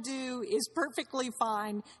want to do is perfectly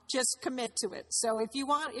fine. Just commit to it. So if you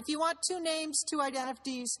want 2 names, 2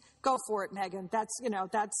 identities, go for it, Megan. That's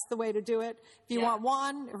the way to do it. If you want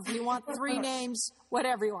 1, or if you want 3 names,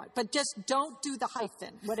 whatever you want. But just don't do the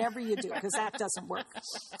hyphen, whatever you do, because that doesn't work.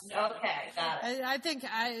 Okay, got it. I think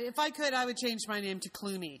if I could, I would change my name to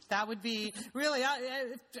Clooney. That would be really,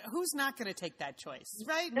 who's not going to take that choice,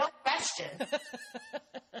 right? No question.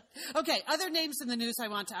 Okay, other names in the news I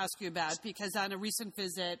want to ask you about, because on a recent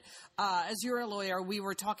visit, as you're a lawyer, we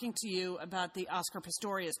were talking to you about the Oscar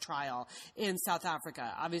Pistorius trial in South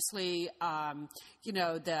Africa. Obviously,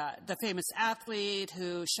 the famous athlete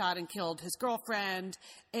who shot and killed his girlfriend.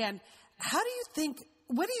 And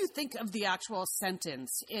what do you think of the actual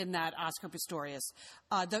sentence in that Oscar Pistorius?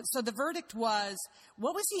 So the verdict was,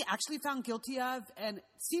 what was he actually found guilty of? And it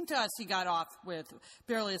seemed to us he got off with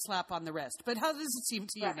barely a slap on the wrist. But how does it seem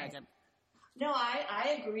to you, Megan? No,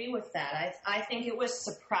 I agree with that. I think it was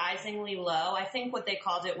surprisingly low. I think what they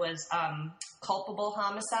called it was culpable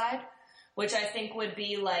homicide, which I think would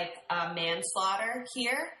be like manslaughter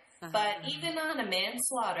here. But even on a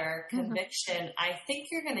manslaughter conviction, I think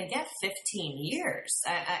you're going to get 15 years,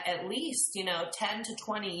 at least, 10 to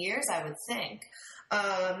 20 years, I would think.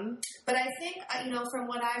 But I think, from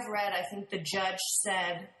what I've read, I think the judge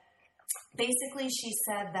said, basically she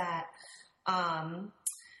said that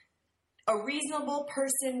a reasonable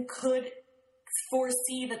person could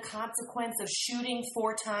foresee the consequence of shooting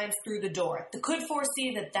 4 times through the door. They could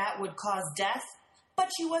foresee that would cause death,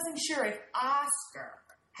 but she wasn't sure if Oscar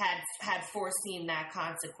had foreseen that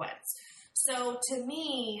consequence. So to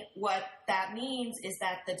me, what that means is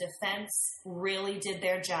that the defense really did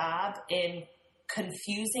their job in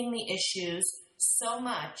confusing the issues so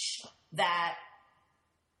much that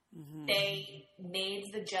they made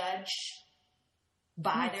the judge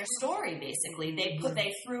buy their story, basically. They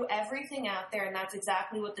threw everything out there, and that's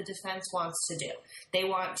exactly what the defense wants to do. They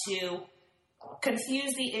want to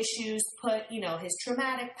confuse the issues, put, his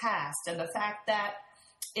traumatic past and the fact that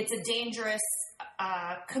it's a dangerous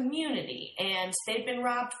community, and they've been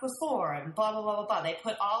robbed before, and blah, blah, blah, blah, blah. They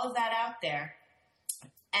put all of that out there.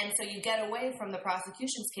 And so you get away from the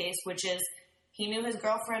prosecution's case, which is he knew his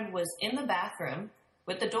girlfriend was in the bathroom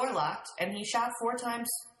with the door locked, and he shot 4 times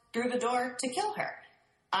through the door to kill her.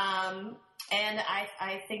 And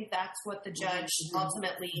I think that's what the judge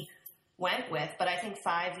ultimately went with. But I think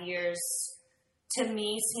 5 years, to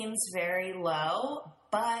me, seems very low.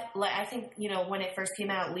 But I think, when it first came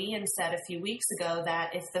out, Leon said a few weeks ago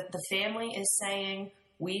that if the family is saying,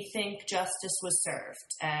 we think justice was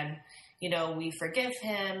served, and, we forgive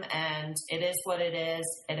him and it is what it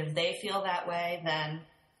is. And if they feel that way, then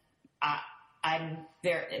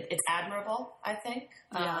it's admirable, I think.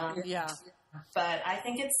 Yeah. But I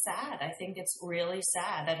think it's sad. I think it's really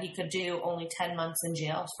sad that he could do only 10 months in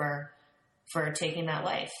jail for taking that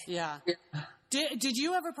life. Yeah. Did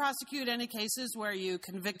you ever prosecute any cases where you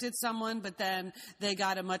convicted someone, but then they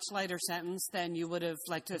got a much lighter sentence than you would have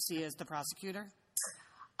liked to see as the prosecutor?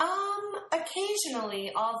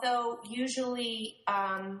 Occasionally, although usually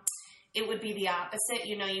it would be the opposite.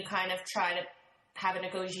 You kind of try to have a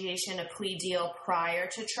negotiation, a plea deal prior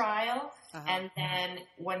to trial. And then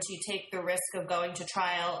once you take the risk of going to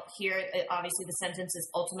trial, here, obviously the sentence is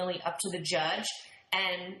ultimately up to the judge.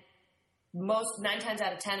 And 9 times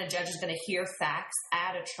out of 10, a judge is going to hear facts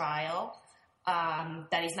at a trial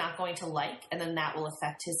that he's not going to like, and then that will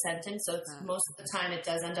affect his sentence. So most of the time it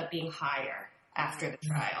does end up being higher after the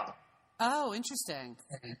trial. Oh, interesting.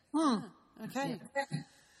 Okay.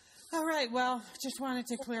 All right. Well, just wanted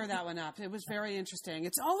to clear that one up. It was very interesting.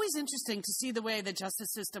 It's always interesting to see the way the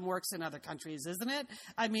justice system works in other countries, isn't it?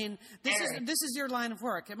 I mean, this is your line of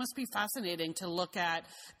work. It must be fascinating to look at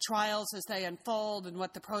trials as they unfold and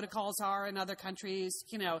what the protocols are in other countries.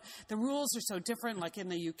 The rules are so different, like in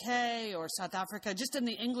the UK or South Africa, just in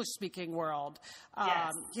the English-speaking world,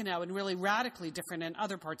 yes. And really radically different in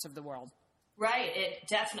other parts of the world. Right.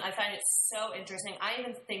 I find it so interesting. I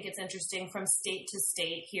even think it's interesting from state to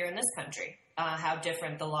state here in this country, how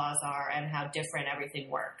different the laws are and how different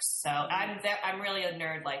everything works. So I'm really a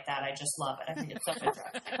nerd like that. I just love it. I think it's so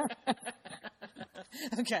interesting.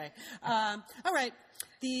 Okay. All right.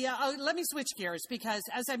 Let me switch gears because,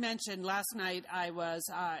 as I mentioned last night, I was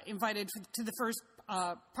invited to the first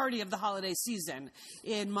party of the holiday season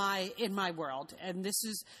in my world, and this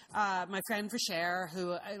is my friend Cher,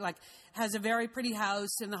 who has a very pretty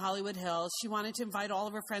house in the Hollywood Hills. She wanted to invite all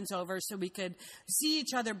of her friends over so we could see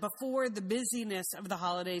each other before the busyness of the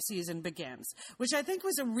holiday season begins, which I think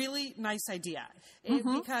was a really nice idea.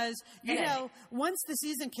 Because, once the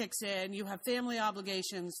season kicks in, you have family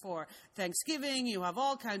obligations for Thanksgiving, you have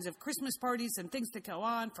all kinds of Christmas parties and things that go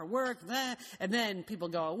on for work, and then people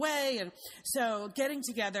go away. And so getting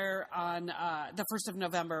together on the 1st of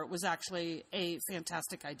November was actually a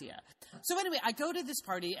fantastic idea. So anyway, I go to this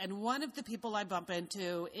party, and one of the people I bump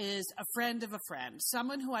into is a friend of a friend,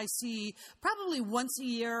 someone who I see probably once a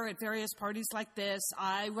year at various parties like this.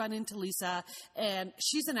 I run into Lisa, and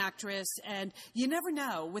she's an actress, and you never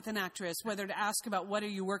know with an actress whether to ask about what are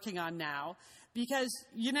you working on now, because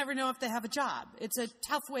you never know if they have a job. It's a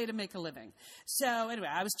tough way to make a living. So anyway,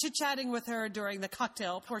 I was chit-chatting with her during the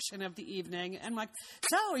cocktail portion of the evening, and I'm like,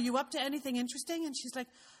 so are you up to anything interesting? And she's like,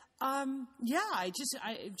 yeah, I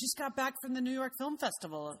just got back from the New York Film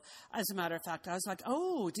Festival, as a matter of fact. I was like,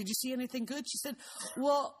 oh, did you see anything good? She said,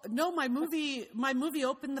 well, no, my movie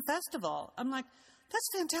opened the festival. I'm like, that's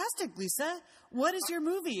fantastic, Lisa. What is your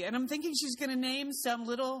movie? And I'm thinking she's going to name some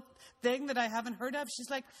little thing that I haven't heard of.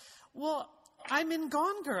 She's like, well, I'm in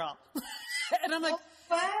Gone Girl. And I'm like,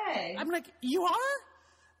 no way. I'm like, you are?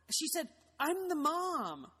 She said, I'm the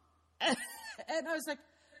mom. And I was like,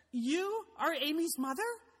 you are Amy's mother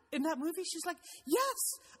in that movie? She's like,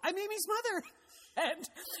 yes, I'm Amy's mother. And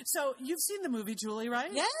so you've seen the movie, Julie,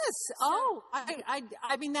 right? Yes. Oh,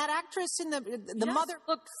 I mean, that actress in the mother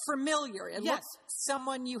looked familiar. It looked like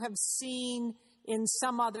someone you have seen in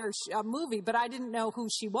some other movie, but I didn't know who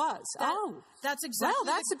she was. That's exactly.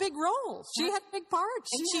 Well, that's a big role. She had a big part,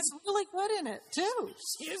 and she's really good in it too.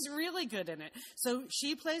 She is really good in it. So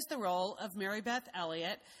she plays the role of Mary Beth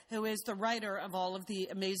Elliott, who is the writer of all of the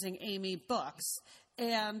amazing Amy books.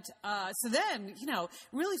 And so then,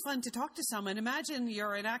 really fun to talk to someone. Imagine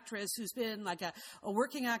you're an actress who's been like a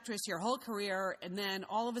working actress your whole career, and then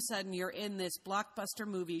all of a sudden you're in this blockbuster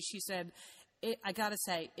movie. She said, I gotta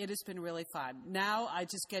say, it has been really fun. Now I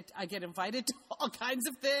get invited to all kinds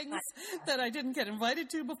of things that I didn't get invited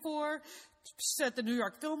to before. She's at the New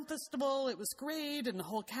York Film Festival. It was great, and the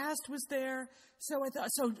whole cast was there. So I thought,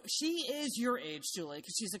 so she is your age, Julie,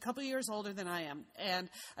 because she's a couple years older than I am. And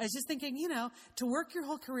I was just thinking, to work your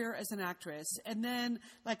whole career as an actress and then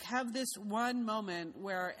have this one moment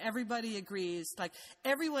where everybody agrees,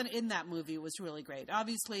 everyone in that movie was really great.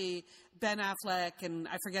 Obviously, Ben Affleck and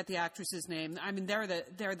I forget the actress's name. I mean, they're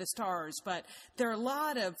the stars, but there are a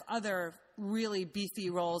lot of other really beefy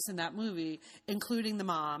roles in that movie, including the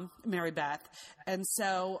mom, Mary Beth. And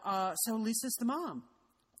so Lisa's the mom.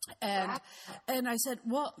 And I said,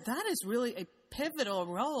 well, that is really a pivotal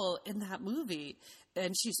role in that movie.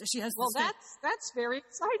 And she has this that's very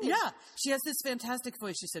exciting. Yeah, she has this fantastic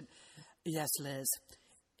voice. She said, yes, Liz,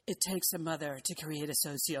 It takes a mother to create a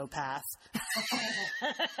sociopath.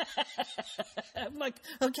 I'm like,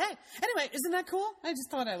 okay. Anyway, isn't that cool? I just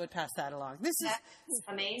thought I would pass that along. That's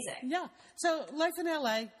amazing. Yeah. So life in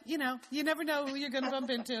LA, you never know who you're going to bump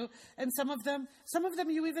into. And some of them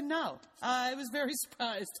you even know. I was very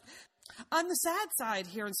surprised. On the sad side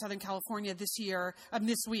here in Southern California this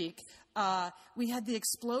week, we had the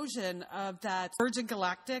explosion of that Virgin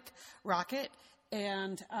Galactic rocket.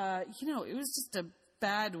 And, it was just a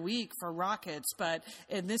bad week for rockets, but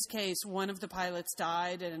in this case, one of the pilots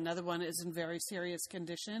died and another one is in very serious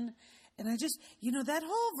condition. And I just, that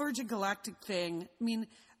whole Virgin Galactic thing, I mean,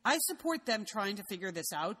 I support them trying to figure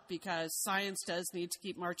this out because science does need to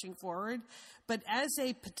keep marching forward. But as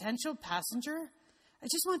a potential passenger, I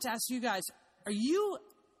just want to ask you guys, are you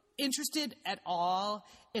interested at all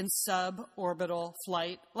in suborbital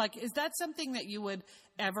flight? Like, is that something that you would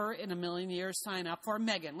ever in a million years sign up for?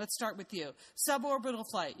 Megan, let's start with you. Suborbital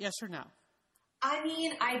flight, yes or no? I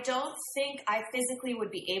mean, I don't think I physically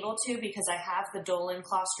would be able to because I have the Dolan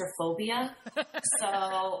claustrophobia.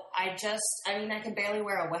 So I can barely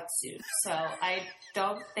wear a wetsuit. So I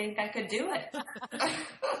don't think I could do it.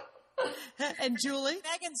 And Julie?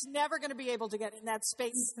 Megan's never going to be able to get in that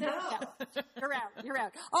space. No. You're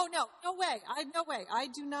out. Oh, no way. No way. I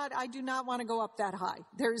do not want to go up that high.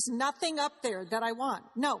 There's nothing up there that I want.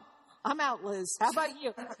 No, I'm out, Liz. How about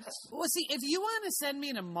you? Well, see, if you want to send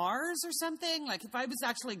me to Mars or something, like if I was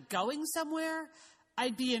actually going somewhere,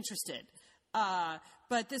 I'd be interested.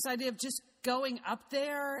 But this idea of just going up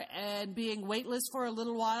there and being weightless for a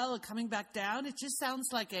little while and coming back down, it just sounds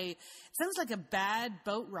like a bad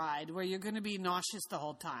boat ride where you're going to be nauseous the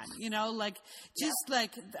whole time.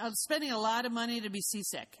 Spending a lot of money to be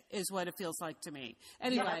seasick is what it feels like to me.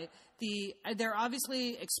 Anyway, they're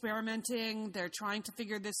obviously experimenting. They're trying to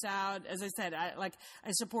figure this out. As I said, I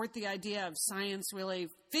support the idea of science really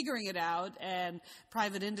figuring it out and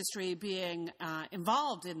private industry being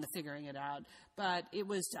involved in the figuring it out. But it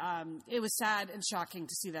was sad and shocking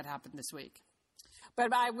to see that happen this week.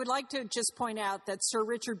 But I would like to just point out that Sir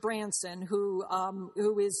Richard Branson, who's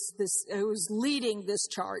leading this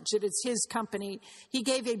charge, it is his company. He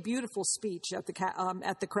gave a beautiful speech at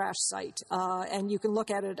the crash site, and you can look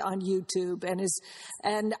at it on YouTube.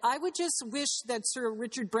 And I would just wish that Sir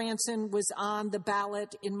Richard Branson was on the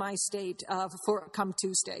ballot in my state for come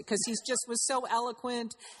Tuesday, because he just was so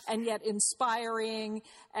eloquent and yet inspiring,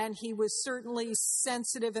 and he was certainly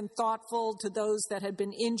sensitive and thoughtful to those that had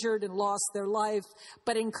been injured and lost their life,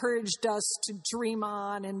 but encouraged us to dream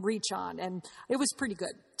on and reach on. And it was pretty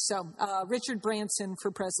good. So Richard Branson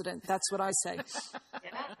for president. That's what I say.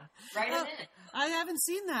 Yeah, right in it. I haven't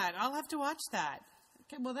seen that. I'll have to watch that.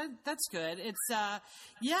 Okay, well, that's good. It's,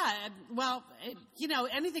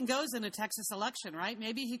 anything goes in a Texas election, right?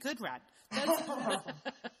 Maybe he could run.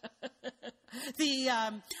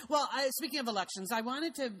 Speaking of elections, I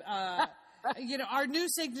wanted to, our new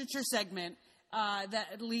signature segment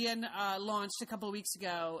that Leanne launched a couple of weeks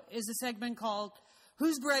ago is a segment called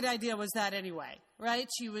Whose Bright Idea Was That Anyway? Right?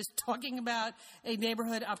 She was talking about a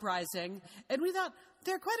neighborhood uprising, and we thought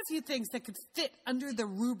there are quite a few things that could fit under the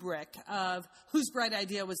rubric of Whose Bright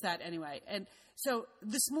Idea Was That Anyway? And so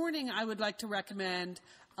this morning I would like to recommend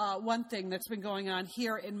one thing that's been going on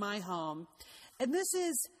here in my home, and this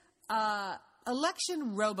is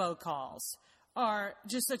election robocalls. Are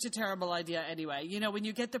just such a terrible idea anyway. When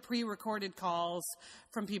you get the pre-recorded calls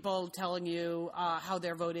from people telling you how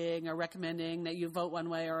they're voting or recommending that you vote one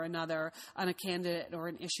way or another on a candidate or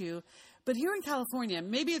an issue. But here in California,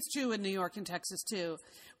 maybe it's true in New York and Texas too,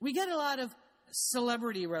 we get a lot of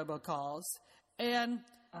celebrity robocalls. And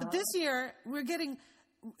this year, we're getting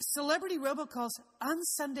celebrity robocalls on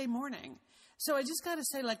Sunday morning. So I just got to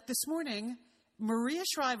say, this morning, Maria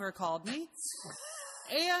Shriver called me.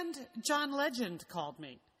 And John Legend called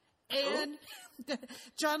me. And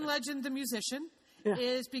John Legend, the musician,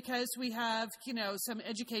 is because we have, some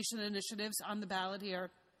education initiatives on the ballot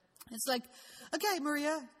here. It's like, okay,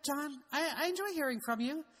 Maria, John, I enjoy hearing from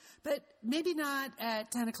you, but maybe not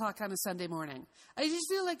at 10 o'clock on a Sunday morning. I just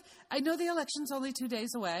feel like I know the election's only 2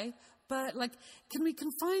 days away, but can we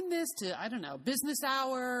confine this to, I don't know, business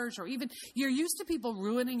hours, or even you're used to people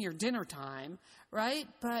ruining your dinner time, right?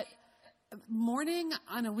 But morning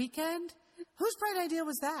on a weekend? Whose bright idea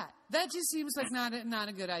was that? That just seems like not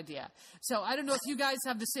a good idea. So I don't know if you guys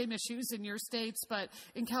have the same issues in your states, but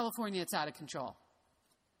in California, it's out of control.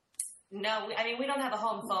 No, we don't have a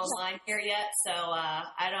home phone line here yet, so I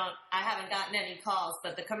haven't gotten any calls,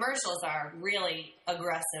 but the commercials are really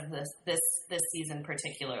aggressive this season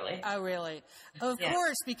particularly. Oh, really? Of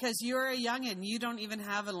course, because you're a youngin'. You don't even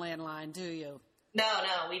have a landline, do you? No,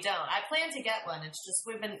 we don't. I plan to get one. It's just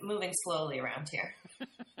we've been moving slowly around here.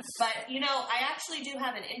 But, I actually do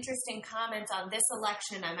have an interesting comment on this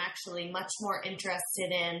election I'm actually much more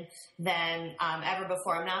interested in than ever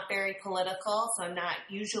before. I'm not very political, so I'm not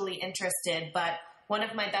usually interested, but one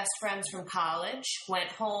of my best friends from college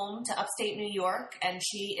went home to upstate New York, and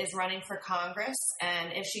she is running for Congress,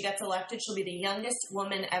 and if she gets elected, she'll be the youngest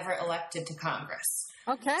woman ever elected to Congress.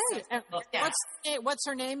 Okay. So, yeah. What's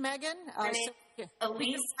her name, Megan? Her name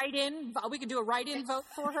Elise. We could do a write-in vote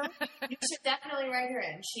for her. You should definitely write her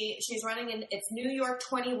in. She's running in, it's New York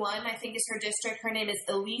 21, I think is her district. Her name is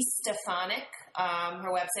Elise Stefanik. Her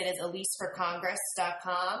website is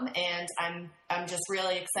eliseforcongress.com, and I'm just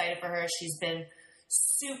really excited for her. She's been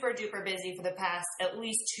super duper busy for the past at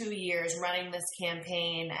least 2 years running this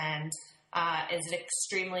campaign, and is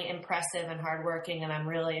extremely impressive and hardworking, and I'm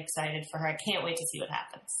really excited for her. I can't wait to see what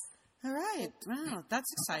happens. All right. Wow,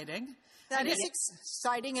 that's exciting. That is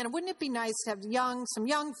exciting, and wouldn't it be nice to have some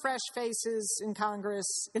young, fresh faces in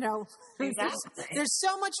Congress? Exactly. There's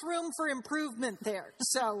so much room for improvement there.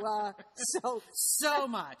 So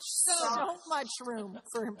much room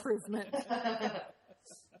for improvement.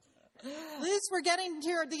 Liz, we're getting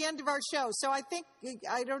here at the end of our show, so I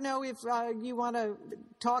don't know if you want to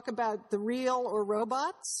talk about the real or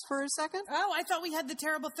robots for a second. Oh, I thought we had the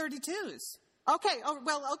terrible 32s. Okay. Oh,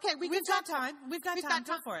 well, okay. We've got time. We've got time.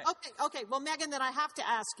 Go for it. Okay. Well, Megan, then I have to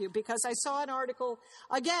ask you, because I saw an article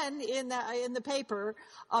again in the paper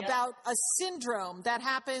about a syndrome that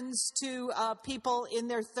happens to people in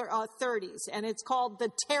their 30s, and it's called the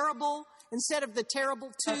terrible. Instead of the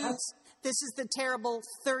terrible twos, this is the terrible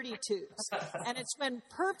 32s, and it's when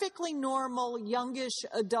perfectly normal youngish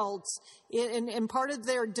adults, in part of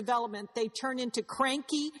their development, they turn into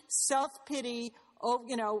cranky, self-pity,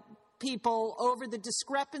 people over the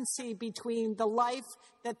discrepancy between the life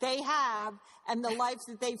that they have and the life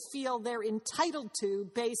that they feel they're entitled to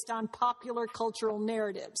based on popular cultural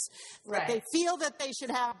narratives. Right. That they feel that they should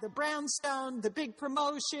have the brownstone, the big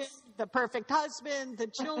promotion, the perfect husband, the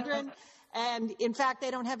children, and in fact, they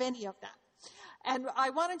don't have any of that. And I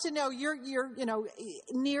wanted to know, you're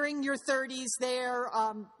nearing your 30s there.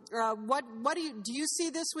 What do you see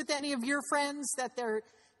this with any of your friends, that they're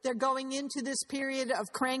going into this period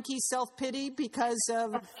of cranky self-pity because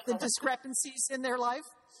of the discrepancies in their life?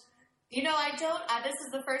 I don't. This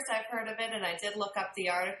is the first I've heard of it, and I did look up the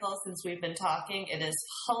article since we've been talking. It is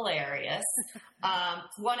hilarious.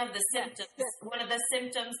 One of the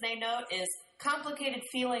symptoms they note is complicated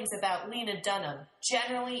feelings about Lena Dunham,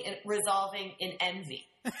 generally resolving in envy.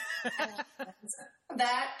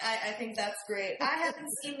 I think that's great. I haven't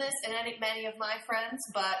seen this in many of my friends,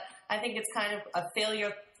 but I think it's kind of a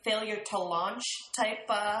failure to launch type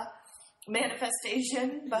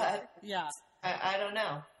manifestation. But yeah, I don't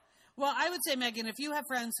know. Well, I would say, Megan, if you have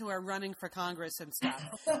friends who are running for Congress and stuff,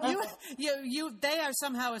 they are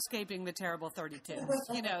somehow escaping the terrible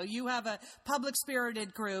 32s. You have a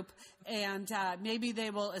public-spirited group, and maybe they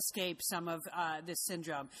will escape some of this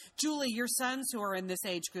syndrome. Julie, your sons who are in this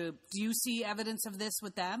age group, do you see evidence of this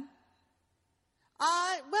with them?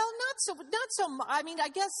 Well, not so. I mean, I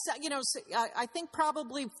guess I think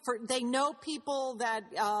probably they know people that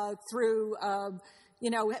through.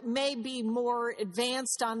 May be more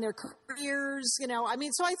advanced on their careers, I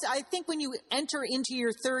mean, so I think when you enter into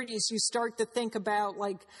your 30s, you start to think about,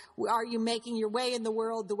 are you making your way in the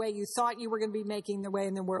world the way you thought you were going to be making the way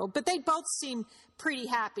in the world? But they both seem pretty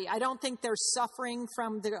happy. I don't think they're suffering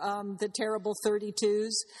from the terrible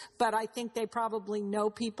 32s, but I think they probably know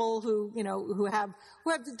people who have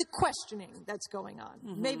the questioning that's going on.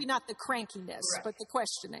 Mm-hmm. Maybe not the crankiness, but the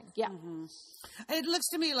questioning. Yeah. Mm-hmm. It looks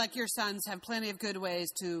to me like your sons have plenty of good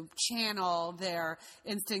ways to channel their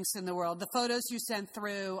instincts in the world. The photos you sent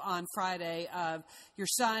through on Friday of your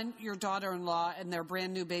son, your daughter-in-law, and their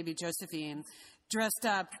brand new baby Josephine dressed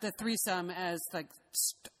up the threesome as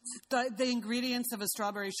the ingredients of a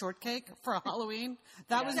strawberry shortcake for Halloween.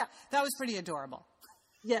 That was pretty adorable.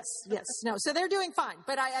 Yes. No, so they're doing fine.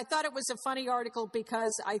 But I thought it was a funny article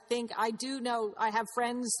because I think I do know I have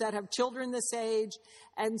friends that have children this age,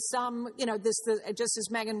 and some, just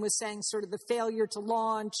as Megan was saying, sort of the failure to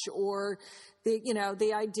launch, or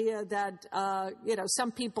the idea that,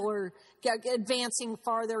 some people are advancing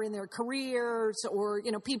farther in their careers, or,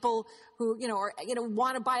 people who,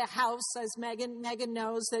 want to buy a house, as Megan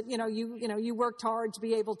knows that, you worked hard to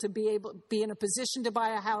be able to be in a position to buy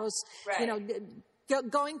a house, right.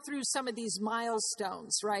 going through some of these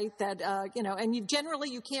milestones, right? That, and generally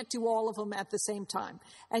you can't do all of them at the same time.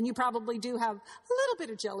 And you probably do have a little bit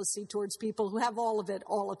of jealousy towards people who have all of it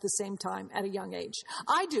all at the same time at a young age.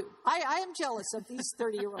 I do. I am jealous of these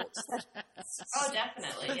 30-year-olds that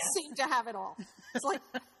definitely. Yes. seem to have it all. It's like,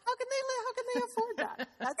 how can they afford that?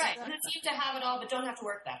 That's right. Who seem to have it all but don't have to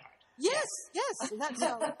work that hard. Yes.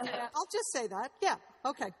 I'll just say that. Yeah.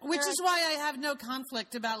 Okay. Which is why I have no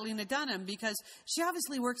conflict about Lena Dunham, because she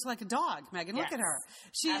obviously works like a dog, Megan. Look at her.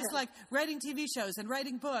 She's like writing TV shows and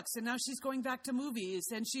writing books, and now she's going back to movies,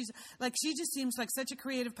 and she just seems like such a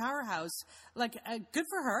creative powerhouse. Like, good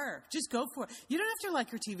for her. Just go for it. You don't have to like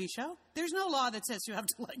her TV show. There's no law that says you have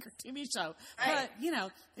to like her TV show. Right.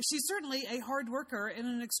 But, she's certainly a hard worker and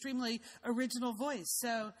an extremely original voice.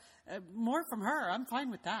 So more from her. I'm fine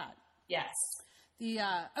with that. Yes.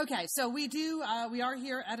 Okay, so we are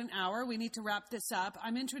here at an hour. We need to wrap this up.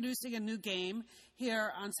 I'm introducing a new game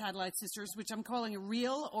here on Satellite Sisters, which I'm calling a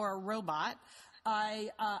Real or a Robot. I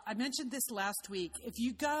mentioned this last week. If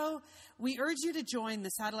you go, we urge you to join the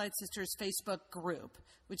Satellite Sisters Facebook group,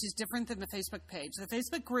 which is different than the Facebook page. The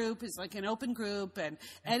Facebook group is like an open group, and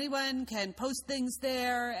anyone can post things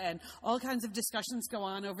there, and all kinds of discussions go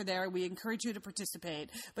on over there. We encourage you to participate,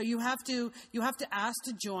 but you have to ask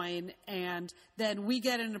to join, and then we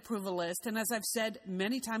get an approval list. And as I've said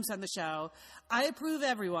many times on the show, I approve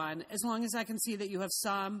everyone as long as I can see that you have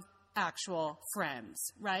some actual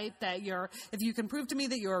friends, right? If you can prove to me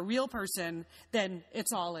that you're a real person, then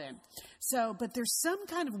it's all in. So, but there's some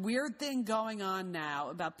kind of weird thing going on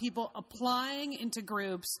now about people applying into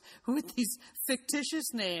groups with these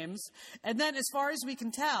fictitious names. And then as far as we can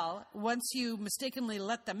tell, once you mistakenly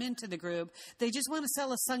let them into the group, they just want to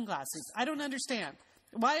sell us sunglasses. I don't understand.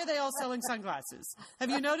 Why are they all selling sunglasses? Have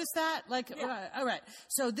you noticed that? All right.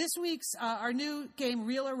 So this week's, our new game,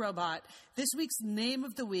 Real or Robot, this week's name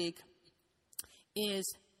of the week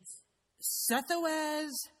is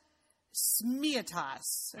Sethowes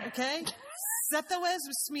Smietas. Okay? Sethowes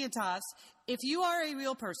Smietas. If you are a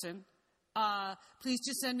real person, please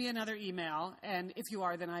just send me another email. And if you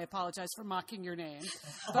are, then I apologize for mocking your name.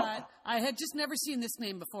 But I had just never seen this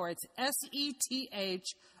name before. It's Sethowez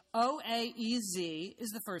is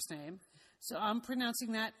the first name. So I'm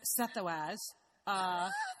pronouncing that Sethowes.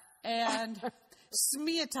 And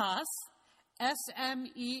Smietas,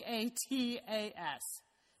 Smeatas.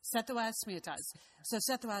 Sethowes Smietas. So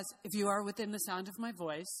Sethowes, if you are within the sound of my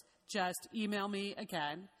voice, just email me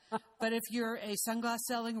again. But if you're a sunglass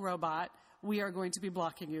selling robot, we are going to be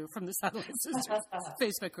blocking you from the Satellite Sisters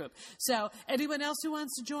Facebook group. So anyone else who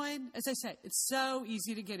wants to join, as I say, it's so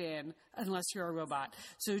easy to get in unless you're a robot.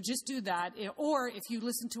 So just do that. Or if you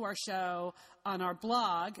listen to our show on our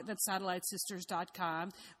blog, that's satellitesisters.com.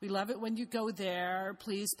 We love it when you go there.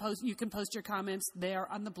 Please post. You can post your comments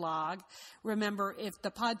there on the blog. Remember, if the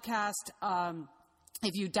podcast,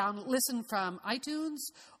 if you listen from iTunes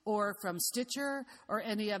or from Stitcher or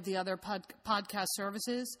any of the other podcast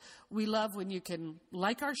services, we love when you can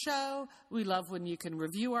like our show. We love when you can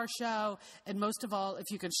review our show. And most of all, if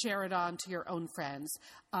you can share it on to your own friends.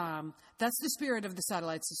 That's the spirit of the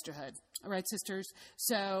Satellite Sisterhood. All right, sisters?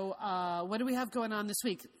 So what do we have going on this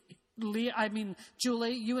week?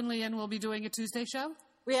 Julie, you and Leanne will be doing a Tuesday show?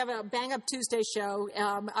 We have a Bang Up Tuesday show.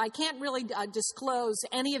 I can't really disclose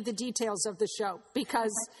any of the details of the show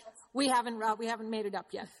because we haven't made it up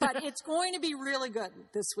yet. But it's going to be really good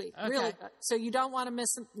this week. Okay. Really good. So you don't want to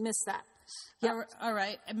miss that. Yep. All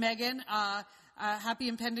right. Megan, happy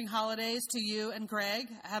impending holidays to you and Greg.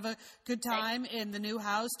 Have a good time in the new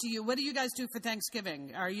house. What do you guys do for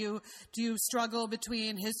Thanksgiving? Do you struggle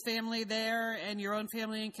between his family there and your own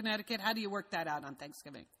family in Connecticut? How do you work that out on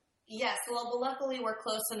Thanksgiving? Yes, well, luckily we're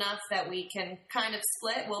close enough that we can kind of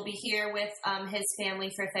split. We'll be here with his family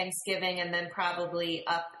for Thanksgiving and then probably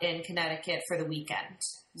up in Connecticut for the weekend.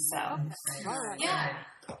 So, all right. Yeah.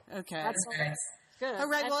 Okay. That's good. All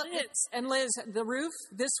right. And Liz, the roof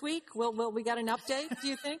this week, will we get an update, do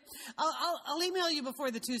you think? I'll email you before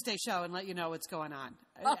the Tuesday show and let you know what's going on.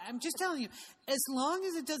 I'm just telling you, as long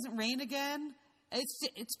as it doesn't rain again,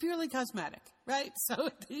 it's purely cosmetic, right? So No,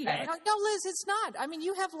 Liz, it's not. I mean,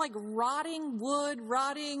 you have like rotting wood,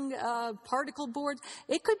 rotting particle boards.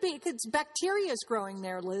 It's bacteria's growing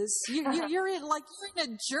there, Liz. You're in a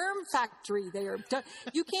germ factory there.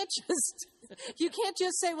 You can't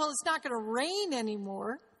just say, well, it's not going to rain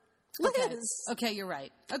anymore. Liz. Okay, you're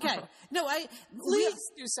right. Okay. No, Please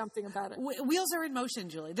do something about it. Wheels are in motion,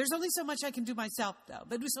 Julie. There's only so much I can do myself, though.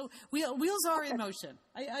 But so wheels are in motion.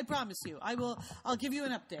 I promise you. I'll give you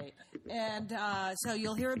an update. And so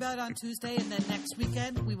you'll hear about it on Tuesday, and then next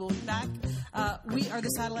weekend we will be back. We are the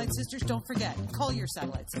Satellite Sisters. Don't forget, call your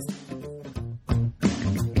Satellite Sisters.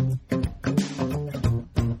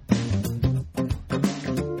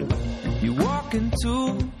 You walk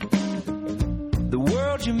into the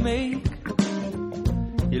world you make.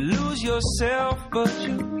 You lose yourself, but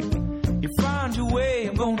you find your way.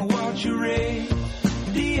 I'm gonna watch you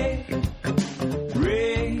radiate,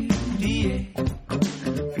 radiate,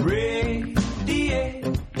 radiate,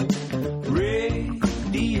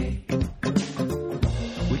 radiate.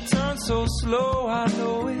 We turn so slow, I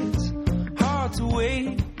know it's hard to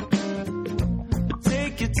wait, but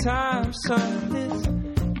take your time, son. It's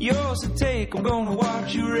yours to take. I'm gonna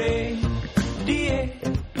watch you radiate,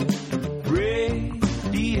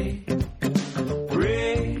 radiate,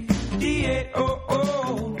 radiate,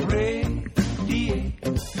 oh, radiate.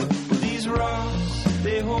 These rocks,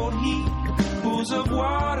 they hold heat. Pools of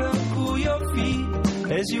water cool your feet.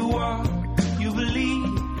 As you walk, you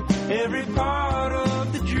believe every part